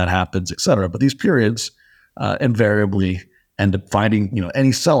running of it that happens, et cetera. But these periods invariably end up finding,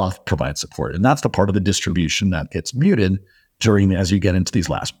 any sell-off provides support. And that's the part of the distribution that gets muted as you get into these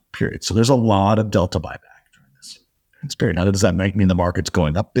last periods. So there's a lot of delta buyback during this period. Now, does that mean the market's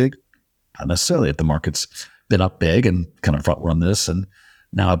going up big? Not necessarily. If the market's been up big and kind of front run this, and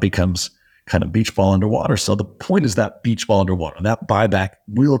now it becomes kind of beach ball underwater. So the point is that beach ball underwater, that buyback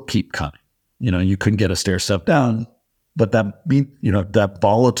will keep coming. You couldn't get a stair step down, but that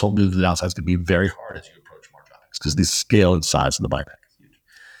volatile move to the downside is going to be very hard as you approach March OPEX because the scale and size of the buyback is huge.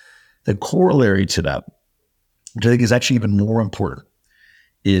 The corollary to that, which I think is actually even more important,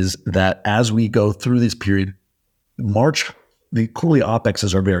 is that as we go through this period, March, the quarterly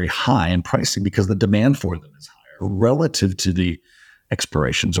OPEXs are very high in pricing because the demand for them is higher relative to the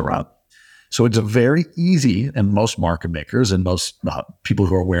expirations around. So it's a very easy, and most market makers and most people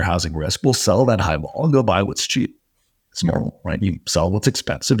who are warehousing risk will sell that high vol and go buy what's cheap. It's normal, right? You sell what's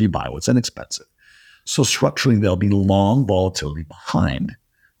expensive, you buy what's inexpensive. So structurally, there'll be long volatility behind,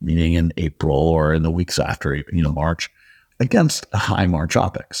 meaning in April or in the weeks after, March, against a high March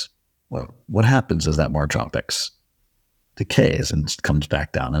OPEX. Well, what happens is that March OPEX decays and comes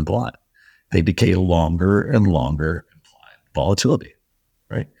back down in blind. They decay longer and longer implied volatility,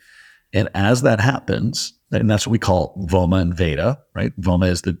 right? And as that happens, and that's what we call VOMA and VETA, right? VOMA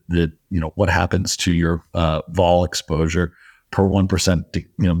is the what happens to your vol exposure per 1%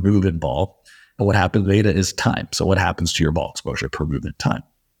 move in vol. And what happens, VETA is time. So what happens to your vol exposure per move in time?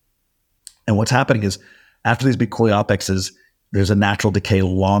 And what's happening is after these big quarterly OPEXs, there's a natural decay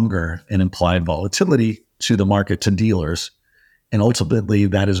longer in implied volatility to the market, to dealers. And ultimately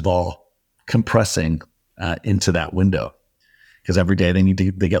that is vol compressing into that window. Because every day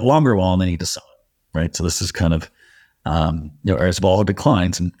they get longer vol and they need to sell it, right? So this is kind of, as vol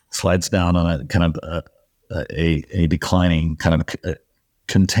declines and slides down on a kind of a declining kind of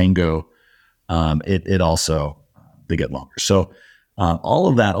contango, it also, they get longer. So all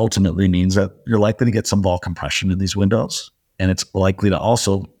of that ultimately means that you're likely to get some vol compression in these windows, and it's likely to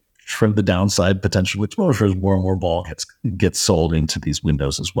also trim the downside potential exposure as more and more vol gets sold into these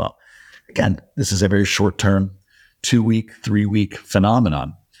windows as well. Again, this is a very short-term, 2-week, 3-week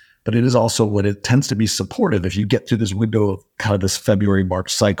phenomenon, but it is also what it tends to be supportive. If you get through this window of kind of this February,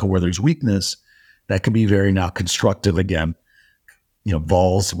 March cycle where there's weakness, that can be very now constructive again.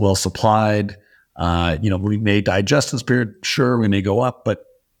 Vol's well supplied. We may digest this period. Sure, we may go up, but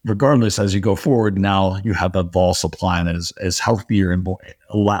regardless, as you go forward, now you have a vol supply that is healthier and more,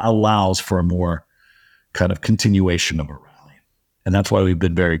 allows for a more kind of continuation of a rally. And that's why we've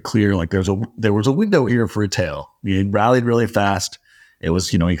been very clear. Like there was a window here for a tail. We rallied really fast. It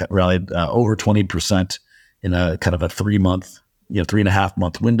was, we rallied over 20% in a kind of a 3.5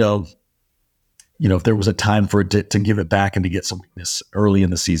 month window. If there was a time for it to give it back and to get some weakness early in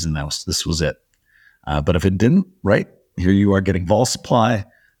the season, this was it. But if it didn't, right, here you are getting vol supply,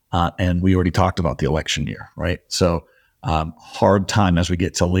 and we already talked about the election year, right? So hard time as we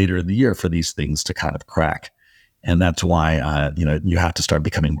get to later in the year for these things to kind of crack. And that's why, you have to start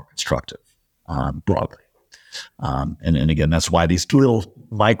becoming more constructive broadly. And again, that's why these little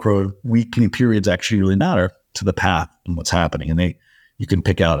micro weekly periods actually really matter to the path and what's happening. And you can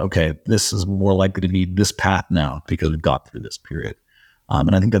pick out, okay, this is more likely to be this path now because we've got through this period.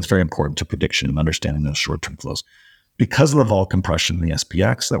 And I think that's very important to prediction and understanding those short-term flows. Because of the vol compression in the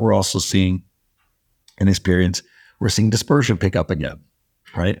SPX that we're also seeing in these periods, we're seeing dispersion pick up again.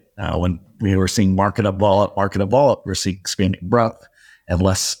 Right? When we were seeing market up, vol up, we're seeing expanding breadth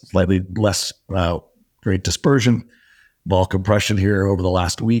and slightly less great dispersion. Vol compression here over the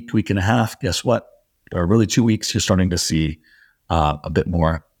last week and a half. Guess what? Or really 2 weeks, you're starting to see a bit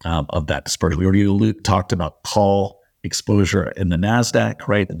more of that dispersion. We already talked about call exposure in the NASDAQ,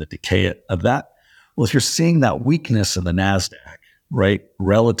 right? And the decay of that. Well, if you're seeing that weakness in the NASDAQ, right,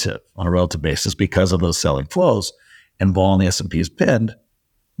 on a relative basis because of those selling flows, and vol in the S&P is pinned,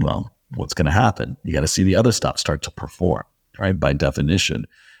 well, what's going to happen? You got to see the other stocks start to perform, right, by definition,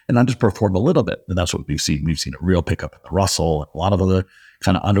 and not just perform a little bit. And that's what we've seen. We've seen a real pickup in the Russell, and a lot of other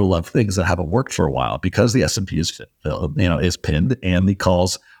kind of underloved things that haven't worked for a while because the S&P is pinned and the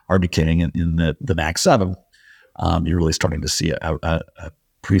calls are decaying in the Max 7. You're really starting to see a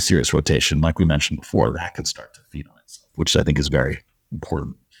pretty serious rotation, like we mentioned before. That can start to feed on itself, which I think is very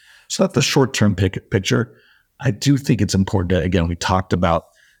important. So that's the short-term picture. I do think it's important to, again, we talked about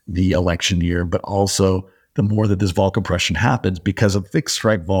the election year, but also the more that this vol compression happens because of fixed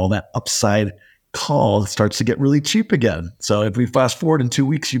strike vol, that upside call starts to get really cheap again. So if we fast forward in 2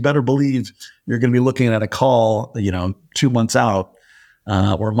 weeks, you better believe you're going to be looking at a call, 2 months out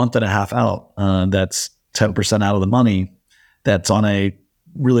or a month and a half out. That's 10% out of the money. That's on a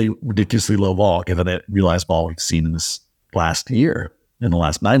really ridiculously low vol, given that realized vol we've seen in this last year, in the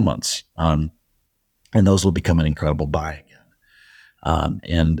last 9 months. And those will become an incredible buy again.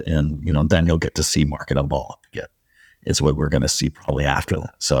 And then you'll get to see market on vol again. Is what we're going to see probably after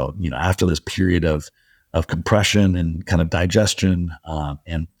that. So, after this period of compression and kind of digestion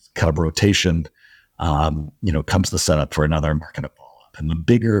and kind of rotation, comes the setup for another market up. And the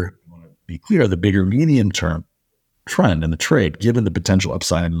bigger, I want to be clear, the bigger medium-term trend in the trade, given the potential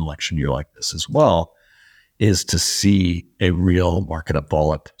upside in an election year like this as well, is to see a real market up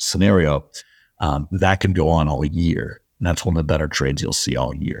vol up scenario that can go on all year. And that's one of the better trades you'll see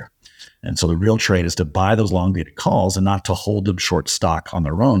all year. And so the real trade is to buy those long-dated calls and not to hold them short stock on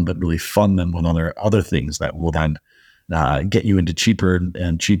their own, but really fund them with other things that will then get you into cheaper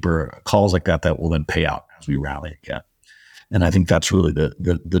and cheaper calls like that will then pay out as we rally again. And I think that's really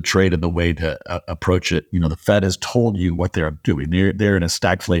the trade and the way to approach it. The Fed has told you what they're doing. They're in a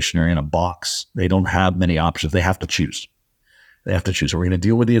stagflationary, in a box. They don't have many options. They have to choose. Are we going to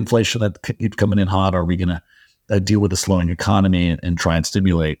deal with the inflation that keeps coming in hot? Or are we going to deal with the slowing economy and try and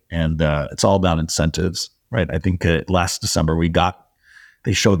stimulate? And it's all about incentives, right? I think last December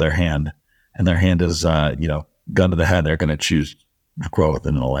they showed their hand, and their hand is, gun to the head. They're going to choose growth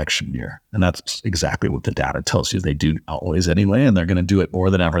in an election year. And that's exactly what the data tells you they do always anyway. And they're going to do it more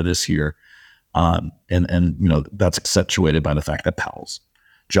than ever this year. And that's accentuated by the fact that Powell's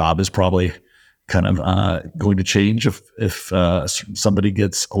job is probably kind of going to change if somebody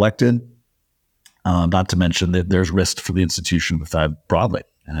gets elected. Not to mention that there's risk for the institution of the Fed broadly.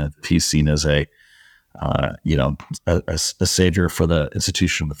 And if he's seen as a savior for the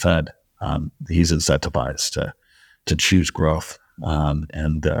institution of the Fed, he's incentivized to choose growth.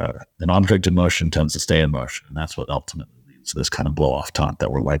 And an object in motion tends to stay in motion. And that's what ultimately leads to this kind of blow off taunt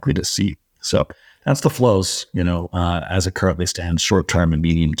that we're likely to see. So that's the flows, as it currently stands, short term and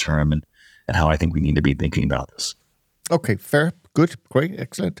medium term, and how I think we need to be thinking about this. Okay, fair. Good, great,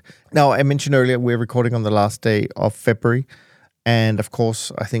 excellent. Now, I mentioned earlier, we're recording on the last day of February. And of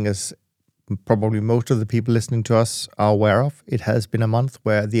course, I think as probably most of the people listening to us are aware of, it has been a month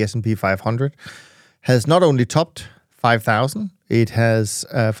where the S&P 500 has not only topped 5,000, it has,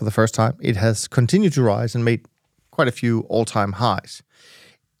 for the first time, it has continued to rise and made quite a few all-time highs.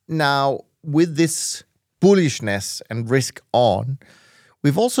 Now, with this bullishness and risk on,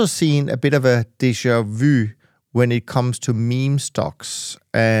 we've also seen a bit of a déjà vu when it comes to meme stocks,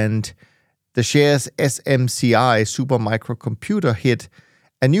 and the shares SMCI, Super Microcomputer, hit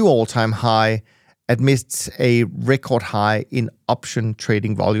a new all-time high amidst a record high in option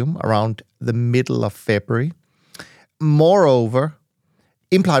trading volume around the middle of February. Moreover,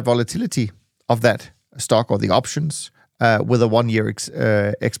 implied volatility of that stock or the options with a 1-year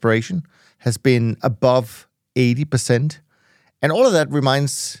expiration has been above 80%. And all of that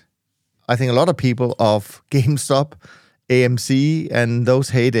reminds, I think, a lot of people of GameStop, AMC, and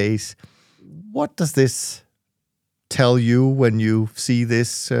those heydays. What does this tell you when you see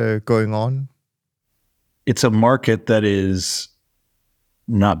this going on? It's a market that is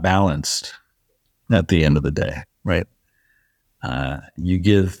not balanced at the end of the day, right?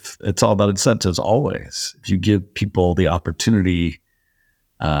 It's all about incentives always. If you give people the opportunity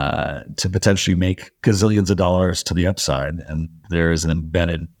to potentially make gazillions of dollars to the upside, and there is an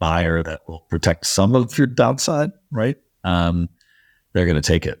embedded buyer that will protect some of your downside, right? They're going to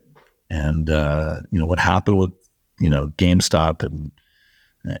take it. And, what happened with, GameStop and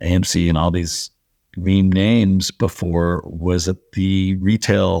AMC and all these meme names before was that the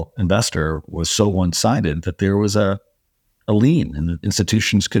retail investor was so one-sided that there was a lien, and the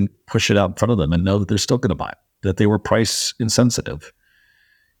institutions can push it out in front of them and know that they're still going to buy it, that they were price insensitive.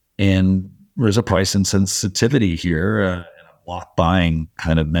 And there's a price insensitivity here and a block buying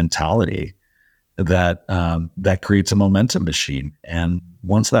kind of mentality that creates a momentum machine. And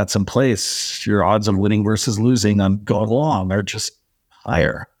once that's in place, your odds of winning versus losing on going along are just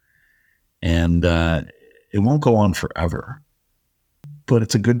higher. And it won't go on forever, but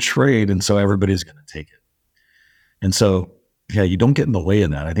it's a good trade. And so everybody's going to take it. And so, yeah, you don't get in the way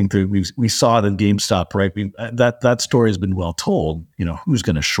of that. I think that we saw it in GameStop, right? That story has been well told. Who's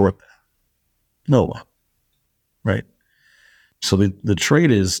going to short that? No one, right? So the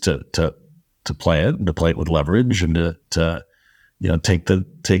trade is to play it, and to play it with leverage, and to take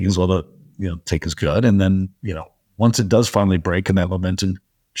as well, take as good, and then once it does finally break and that momentum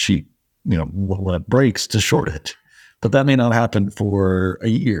sheet, when it breaks, to short it. But that may not happen for a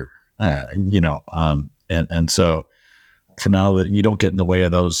year, and so for now, that you don't get in the way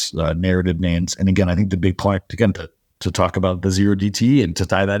of those narrative names. And again, I think the big point again to talk about the zero DTE and to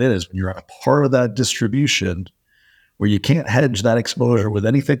tie that in is when you're on a part of that distribution where you can't hedge that exposure with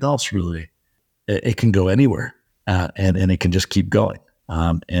anything else, really, it can go anywhere, and it can just keep going.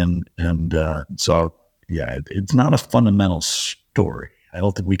 So yeah, it's not a fundamental story. I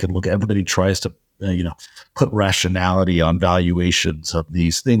don't think we can look. Everybody tries to put rationality on valuations of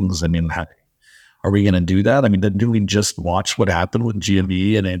these things. I mean, are we going to do that? I mean, do we just watch what happened with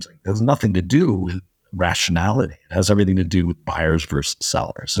GME? And it has nothing to do with rationality. It has everything to do with buyers versus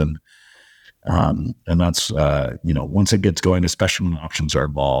sellers. And that's, once it gets going, especially when options are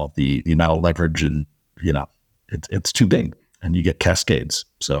involved, the amount of leverage and, it's too big and you get cascades.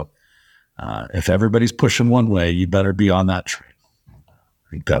 So if everybody's pushing one way, you better be on that train. I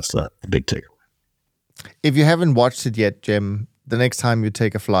think that's the big takeaway. If you haven't watched it yet, Jim, the next time you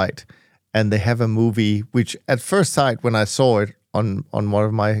take a flight and they have a movie, which at first sight, when I saw it on one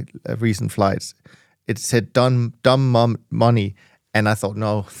of my recent flights, it said Dumb Money. And I thought,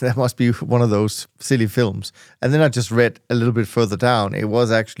 no, that must be one of those silly films. And then I just read a little bit further down. It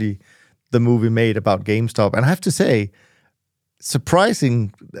was actually the movie made about GameStop. And I have to say,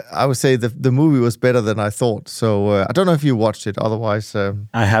 surprising, I would say the movie was better than I thought. So I don't know if you watched it. Otherwise,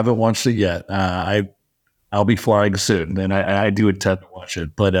 I haven't watched it yet. I'll be flying soon, and I do intend to watch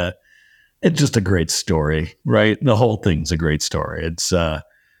it. But it's just a great story, right? The whole thing's a great story. It's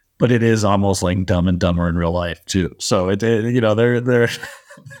but it is almost like Dumb and Dumber in real life too. So they're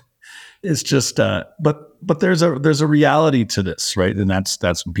it's just but there's a reality to this, right? And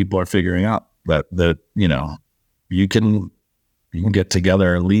that's what people are figuring out, that you can get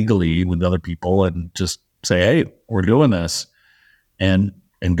together legally with other people and just say, hey, we're doing this, and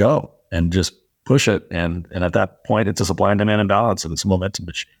go and just push it, and at that point it's a supply and demand imbalance, and it's a momentum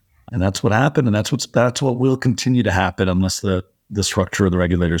machine. And that's what happened, and that's what will continue to happen unless the structure of the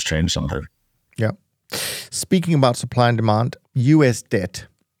regulators change something. Yeah. Speaking about supply and demand, U.S. debt.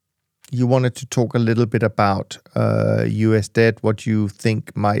 You wanted to talk a little bit about U.S. debt, what you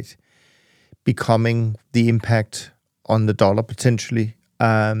think might be coming, the impact on the dollar potentially.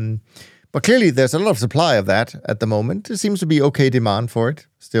 But clearly there's a lot of supply of that at the moment. There seems to be okay demand for it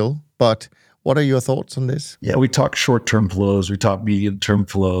still. But what are your thoughts on this? Yeah, we talk short-term flows, we talk medium-term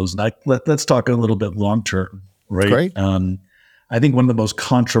flows. And let's talk a little bit long-term, right? Great. I think one of the most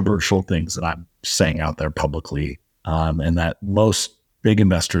controversial things that I'm saying out there publicly, and that most big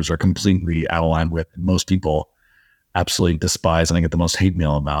investors are completely out of line with, and most people absolutely despise, and I get the most hate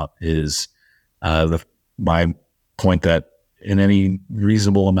mail about, is my point that in any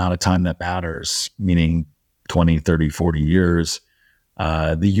reasonable amount of time that matters, meaning 20, 30, 40 years,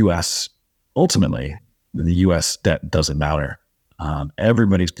 the U.S., ultimately, the U.S. debt doesn't matter.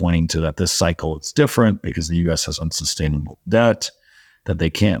 Everybody's pointing to that this cycle is different because the U.S. has unsustainable debt, that they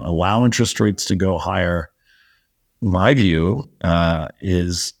can't allow interest rates to go higher. My view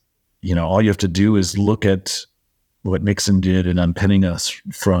is, all you have to do is look at what Nixon did in unpinning us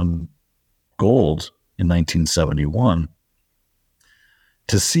from gold in 1971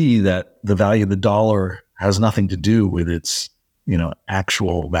 to see that the value of the dollar has nothing to do with its,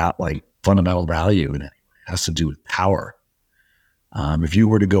 actual fundamental value, and it has to do with power. If you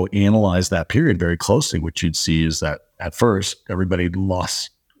were to go analyze that period very closely, what you'd see is that at first everybody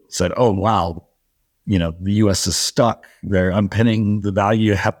said, "Oh wow, the U.S. is stuck. They're unpinning the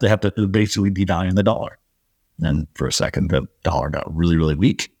value. They have to basically devalue the dollar." And for a second, the dollar got really, really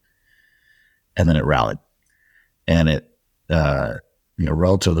weak, and then it rallied. And it,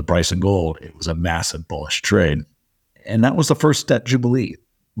 relative to the price of gold, it was a massive bullish trade. And that was the first debt jubilee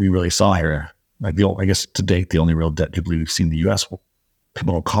we really saw here. I guess to date, the only real debt jubilee we've seen in the U.S.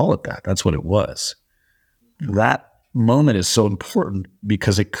 People don't call it that. That's what it was. That moment is so important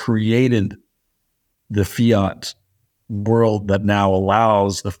because it created the fiat world that now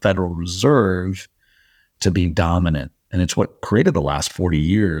allows the Federal Reserve to be dominant. And it's what created the last 40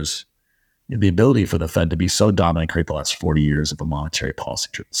 years the ability for the Fed to be so dominant, create the last 40 years of a monetary policy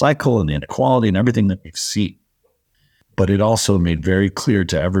cycle and the inequality and everything that we've seen. But it also made very clear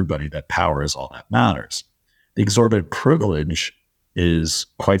to everybody that power is all that matters. The exorbitant privilege is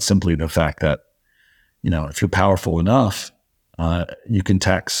quite simply the fact that, if you're powerful enough, you can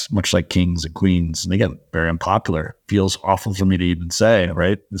tax much like kings and queens. And again, very unpopular. Feels awful for me to even say,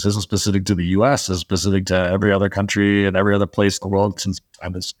 right? This isn't specific to the US, it's specific to every other country and every other place in the world since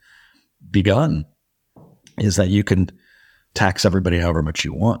time has begun, is that you can tax everybody however much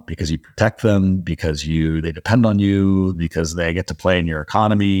you want because you protect them, because they depend on you, because they get to play in your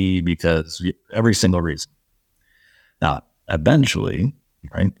economy, every single reason. Now, eventually,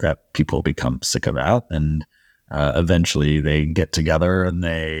 right, that people become sick of that, and eventually they get together and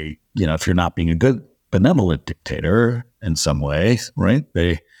they, if you're not being a good benevolent dictator in some way, right,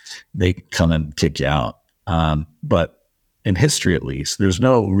 they come and kick you out. But in history, at least, there's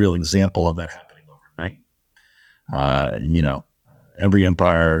no real example of that happening overnight. Every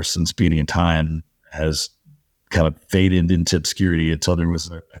empire since beginning of time has kind of faded into obscurity until there was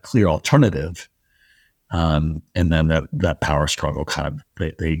a clear alternative. And then that power struggle kind of,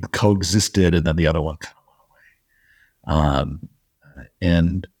 they coexisted, and then the other one kind of went away.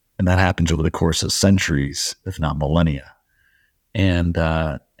 And that happens over the course of centuries, if not millennia. And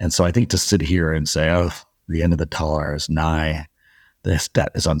so I think to sit here and say, oh, the end of the dollar is nigh, this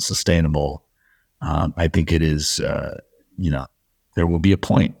debt is unsustainable. I think it is, there will be a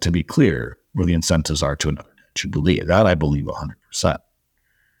point, to be clear, where the incentives are to another debt. To believe that, I believe 100%.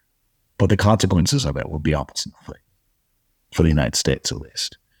 But the consequences of it will be almost nothing, for the United States at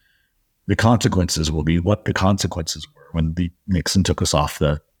least. The consequences will be what the consequences were when Nixon took us off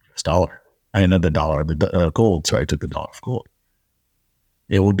the US dollar. The gold, sorry, I took the dollar off gold.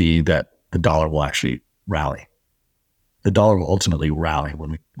 It will be that the dollar will actually rally. The dollar will ultimately rally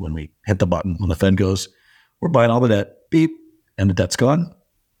when we hit the button, when the Fed goes, we're buying all the debt, beep, and the debt's gone,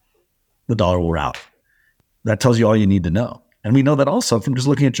 the dollar will rally. That tells you all you need to know. And we know that also from just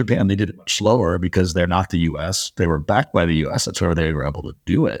looking at Japan. They did it much slower because they're not the US. They were backed by the US. That's where they were able to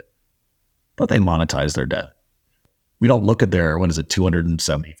do it. But they monetized their debt. We don't look at their,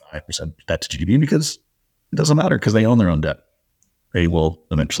 275% debt to GDP, because it doesn't matter, because they own their own debt. They will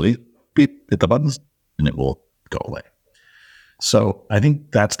eventually beep, hit the buttons, and it will go away. So I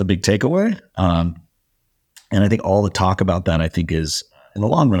think that's the big takeaway. And I think all the talk about that, I think, is in the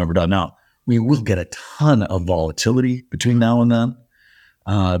long run overdone. Now, we will get a ton of volatility between now and then,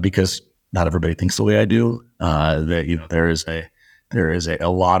 because not everybody thinks the way I do. There is a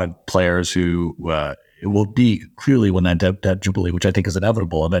lot of players who it will be clearly when that debt jubilee, which I think is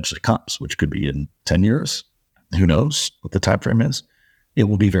inevitable, eventually comes, which could be in 10 years. Who knows what the time frame is? It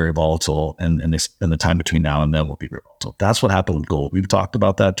will be very volatile, and the time between now and then will be very volatile. That's what happened with gold. We've talked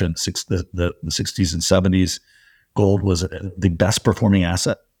about that during the 60s and 70s. Gold was the best performing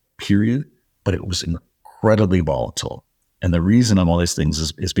asset, period, but it was incredibly volatile. And the reason of all these things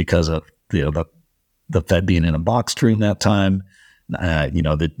is because of the Fed being in a box during that time,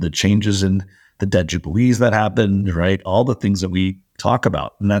 the changes in the debt jubilees that happened, right? All the things that we talk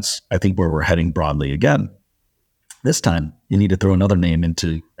about. And that's, I think, where we're heading broadly again. This time, you need to throw another name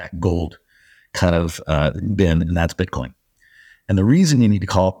into that gold kind of bin, and that's Bitcoin. And the reason you need to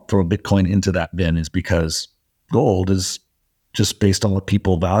throw Bitcoin into that bin is because gold is just based on what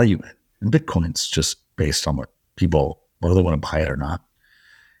people value it. And Bitcoin's just based on whether they want to buy it or not.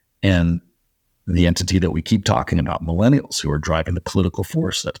 And the entity that we keep talking about, millennials, who are driving the political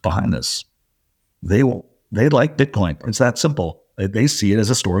force that's behind this, they like Bitcoin. It's that simple. They see it as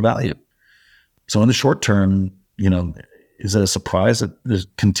a store of value. So in the short term, is it a surprise that there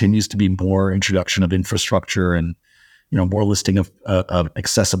continues to be more introduction of infrastructure and, more listing of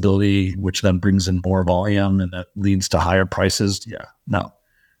accessibility, which then brings in more volume and that leads to higher prices? Yeah, no.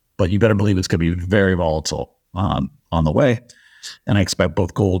 But you better believe it's going to be very volatile on the way. And I expect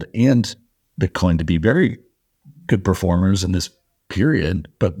both gold and Bitcoin to be very good performers in this period,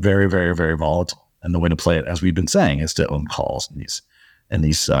 but very, very, very volatile. And the way to play it, as we've been saying, is to own calls in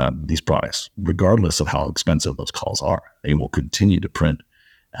these products, regardless of how expensive those calls are. They will continue to print,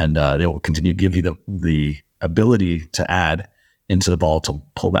 and they will continue to give you the ability to add into the volatile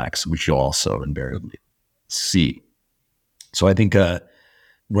pullbacks, which you'll also invariably see. So I think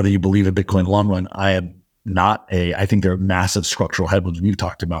whether you believe in Bitcoin in the long run, I think there are massive structural headwinds. We've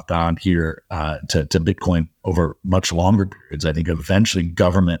talked about that on here to Bitcoin over much longer periods. I think eventually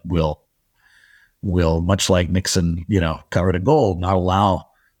government will, much like Nixon, got rid of gold, not allow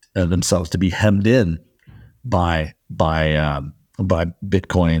themselves to be hemmed in by Bitcoin,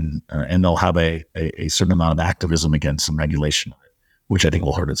 and they'll have a certain amount of activism against some regulation of it, which I think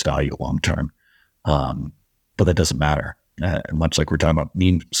will hurt its value long term. But that doesn't matter. Much like we're talking about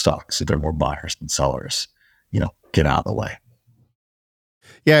meme stocks, if there are more buyers than sellers, get out of the way.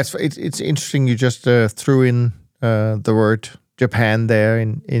 Yeah, it's interesting. You just threw in the word Japan there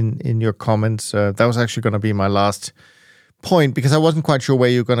in your comments. That was actually going to be my last point, because I wasn't quite sure where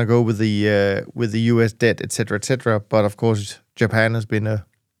you're going to go with the US debt, et cetera. But of course, Japan has been a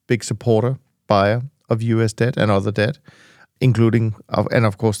big buyer of US debt and other debt, including and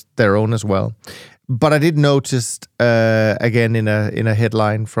of course their own as well. But I did notice again in a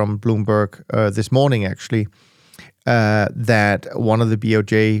headline from Bloomberg this morning, actually, that one of the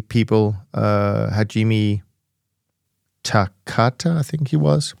BOJ people, Hajime Takata, I think he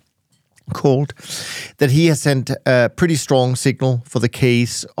was called, that he has sent a pretty strong signal for the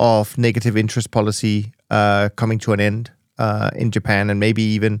case of negative interest policy coming to an end in Japan, and maybe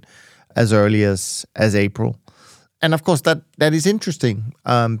even as early as April. And of course, that is interesting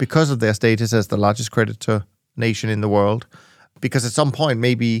because of their status as the largest creditor nation in the world, because at some point,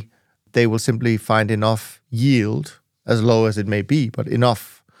 maybe they will simply find enough yield, as low as it may be, but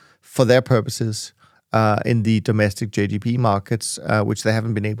enough for their purposes in the domestic JGB markets, which they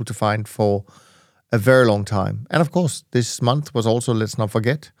haven't been able to find for a very long time. And of course, this month was also, let's not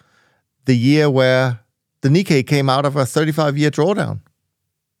forget, the year where the Nikkei came out of a 35-year drawdown.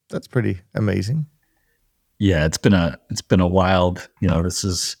 That's pretty amazing. Yeah, it's been a wild, this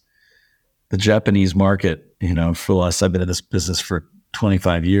is the Japanese market, for us, I've been in this business for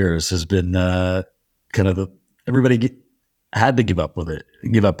 25 years, has been kind of everybody had to give up on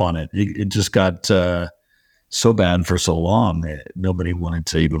it. It just got so bad for so long that nobody wanted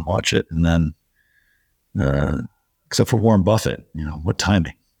to even watch it. And then, except for Warren Buffett, what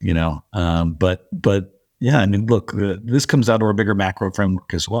timing, but yeah, I mean, look, this comes out of a bigger macro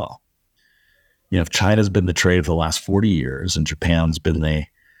framework as well. If China's been the trade of the last 40 years and Japan's been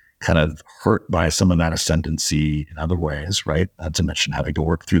kind of hurt by some of that ascendancy in other ways, right? Not to mention having to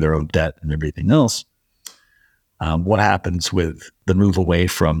work through their own debt and everything else. What happens with the move away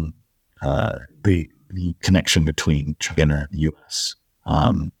from the connection between China and the U.S.?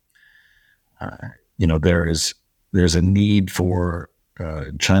 There's a need for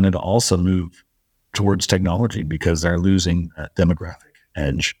China to also move towards technology because they're losing a demographic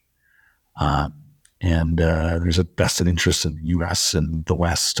edge. And there's a vested interest in the U.S. and the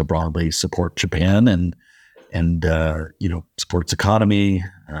West to broadly support Japan and support its economy,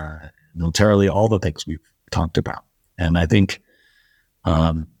 militarily, all the things we've talked about. And I think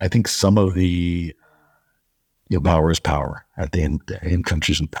some of the power is power at the end of the day, and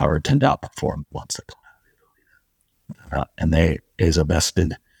countries in power tend to outperform ones that don't have the ability. And there is a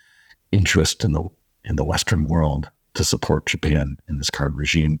vested interest in the Western world to support Japan in this current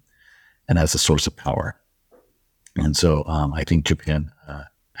regime and as a source of power. And so I think Japan,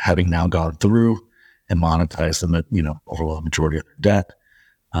 having now gone through and monetized the overwhelming majority of their debt,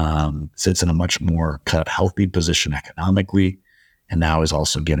 sits in a much more kind of healthy position economically, and now is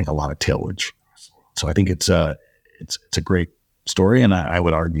also getting a lot of tailwinds. So I think it's a great story, and I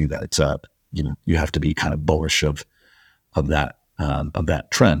would argue that it's you have to be kind of bullish of that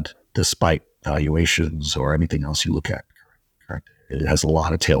trend, despite valuations or anything else you look at. Correct? It has a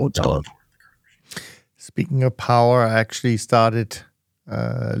lot of tailwinds going. Speaking of power, I actually started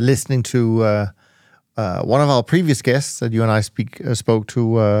listening to one of our previous guests that you and I spoke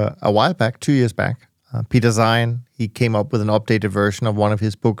to a while back, 2 years back, Peter Zion. He came up with an updated version of one of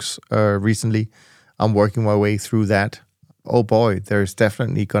his books recently. I'm working my way through that. Oh boy, there's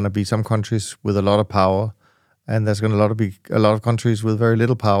definitely going to be some countries with a lot of power, and there's going to be a lot of countries with very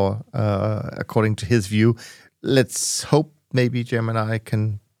little power, according to his view. Let's hope maybe Jim and I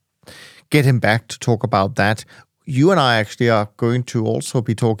can get him back to talk about that. You and I actually are going to also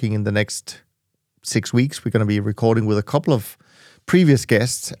be talking in the next 6 weeks. We're going to be recording with a couple of previous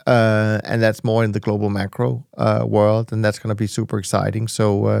guests, and that's more in the global macro world, and that's going to be super exciting.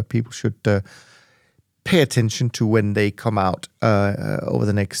 So people should pay attention to when they come out over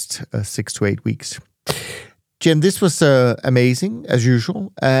the next 6 to 8 weeks. Jim, this was amazing, as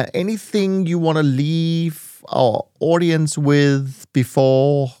usual. Anything you want to leave our audience with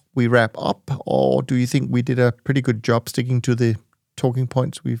before we wrap up, or do you think we did a pretty good job sticking to the talking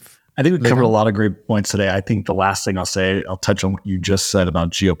points I think we covered a lot of great points today. I think the last thing I'll say, I'll touch on what you just said about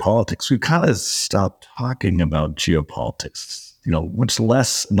geopolitics. We've kind of stopped talking about geopolitics, much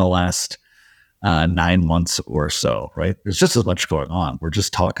less in the last 9 months or so, right? There's just as much going on. We're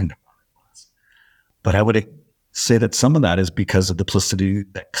just talking about it. But I would say that some of that is because of the duplicity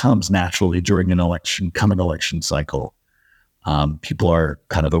that comes naturally during coming election cycle. People are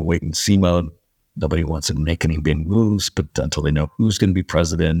kind of a wait and see mode. Nobody wants to make any big moves, but until they know who's going to be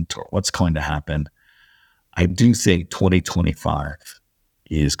president or what's going to happen, I do think 2025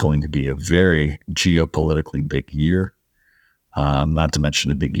 is going to be a very geopolitically big year, not to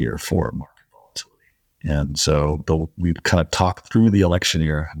mention a big year for market volatility. And so we've kind of talked through the election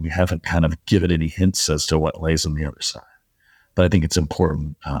year, and we haven't kind of given any hints as to what lays on the other side. But I think it's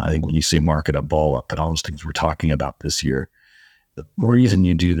important. I think when you see market up, ball up, and all those things we're talking about this year, the reason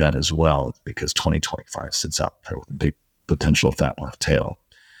you do that as well is because 2025 sits out there with a big potential fat left tail.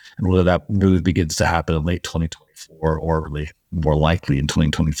 And whether that move begins to happen in late 2024 or really more likely in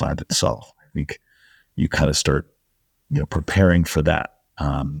 2025 itself, I think you kind of start, preparing for that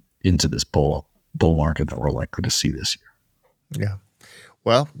into this bull market that we're likely to see this year. Yeah.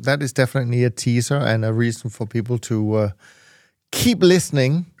 Well, that is definitely a teaser and a reason for people to keep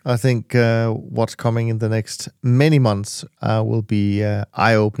listening. I think what's coming in the next many months will be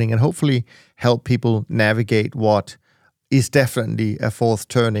eye-opening and hopefully help people navigate what is definitely a fourth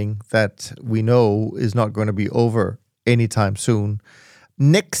turning that we know is not going to be over anytime soon.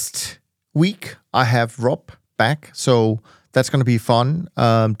 Next week, I have Rob back, so that's going to be fun.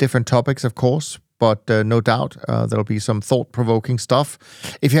 Different topics, of course, but no doubt there'll be some thought-provoking stuff.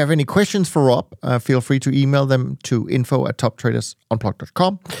 If you have any questions for Rob, feel free to email them to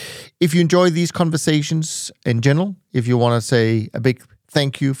info@toptradersunplugged.com. If you enjoy these conversations in general, if you want to say a big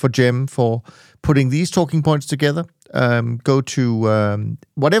thank you for Jim for putting these talking points together, go to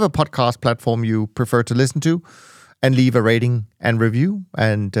whatever podcast platform you prefer to listen to and leave a rating and review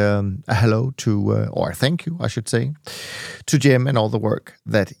and a hello to, or a thank you, I should say, to Jim and all the work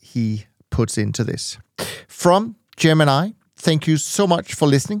that he puts into this. From Jim and I, thank you so much for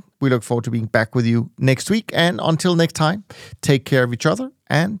listening. We look forward to being back with you next week. And until next time, take care of each other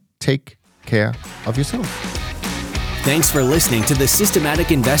and take care of yourself. Thanks for listening to the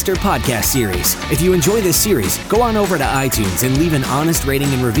Systematic Investor podcast series. If you enjoy this series, go on over to iTunes and leave an honest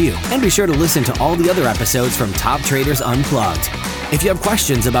rating and review. And be sure to listen to all the other episodes from Top Traders Unplugged. If you have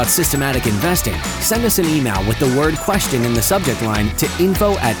questions about systematic investing, send us an email with the word question in the subject line to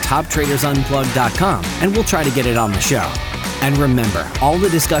info@toptradersunplugged.com and we'll try to get it on the show. And remember, all the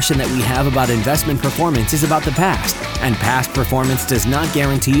discussion that we have about investment performance is about the past, and past performance does not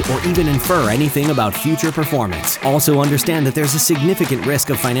guarantee or even infer anything about future performance. Also understand that there's a significant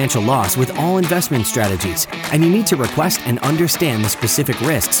risk of financial loss with all investment strategies, and you need to request and understand the specific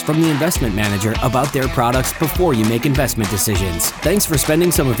risks from the investment manager about their products before you make investment decisions. Thanks for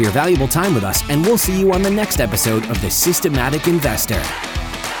spending some of your valuable time with us, and we'll see you on the next episode of The Systematic Investor.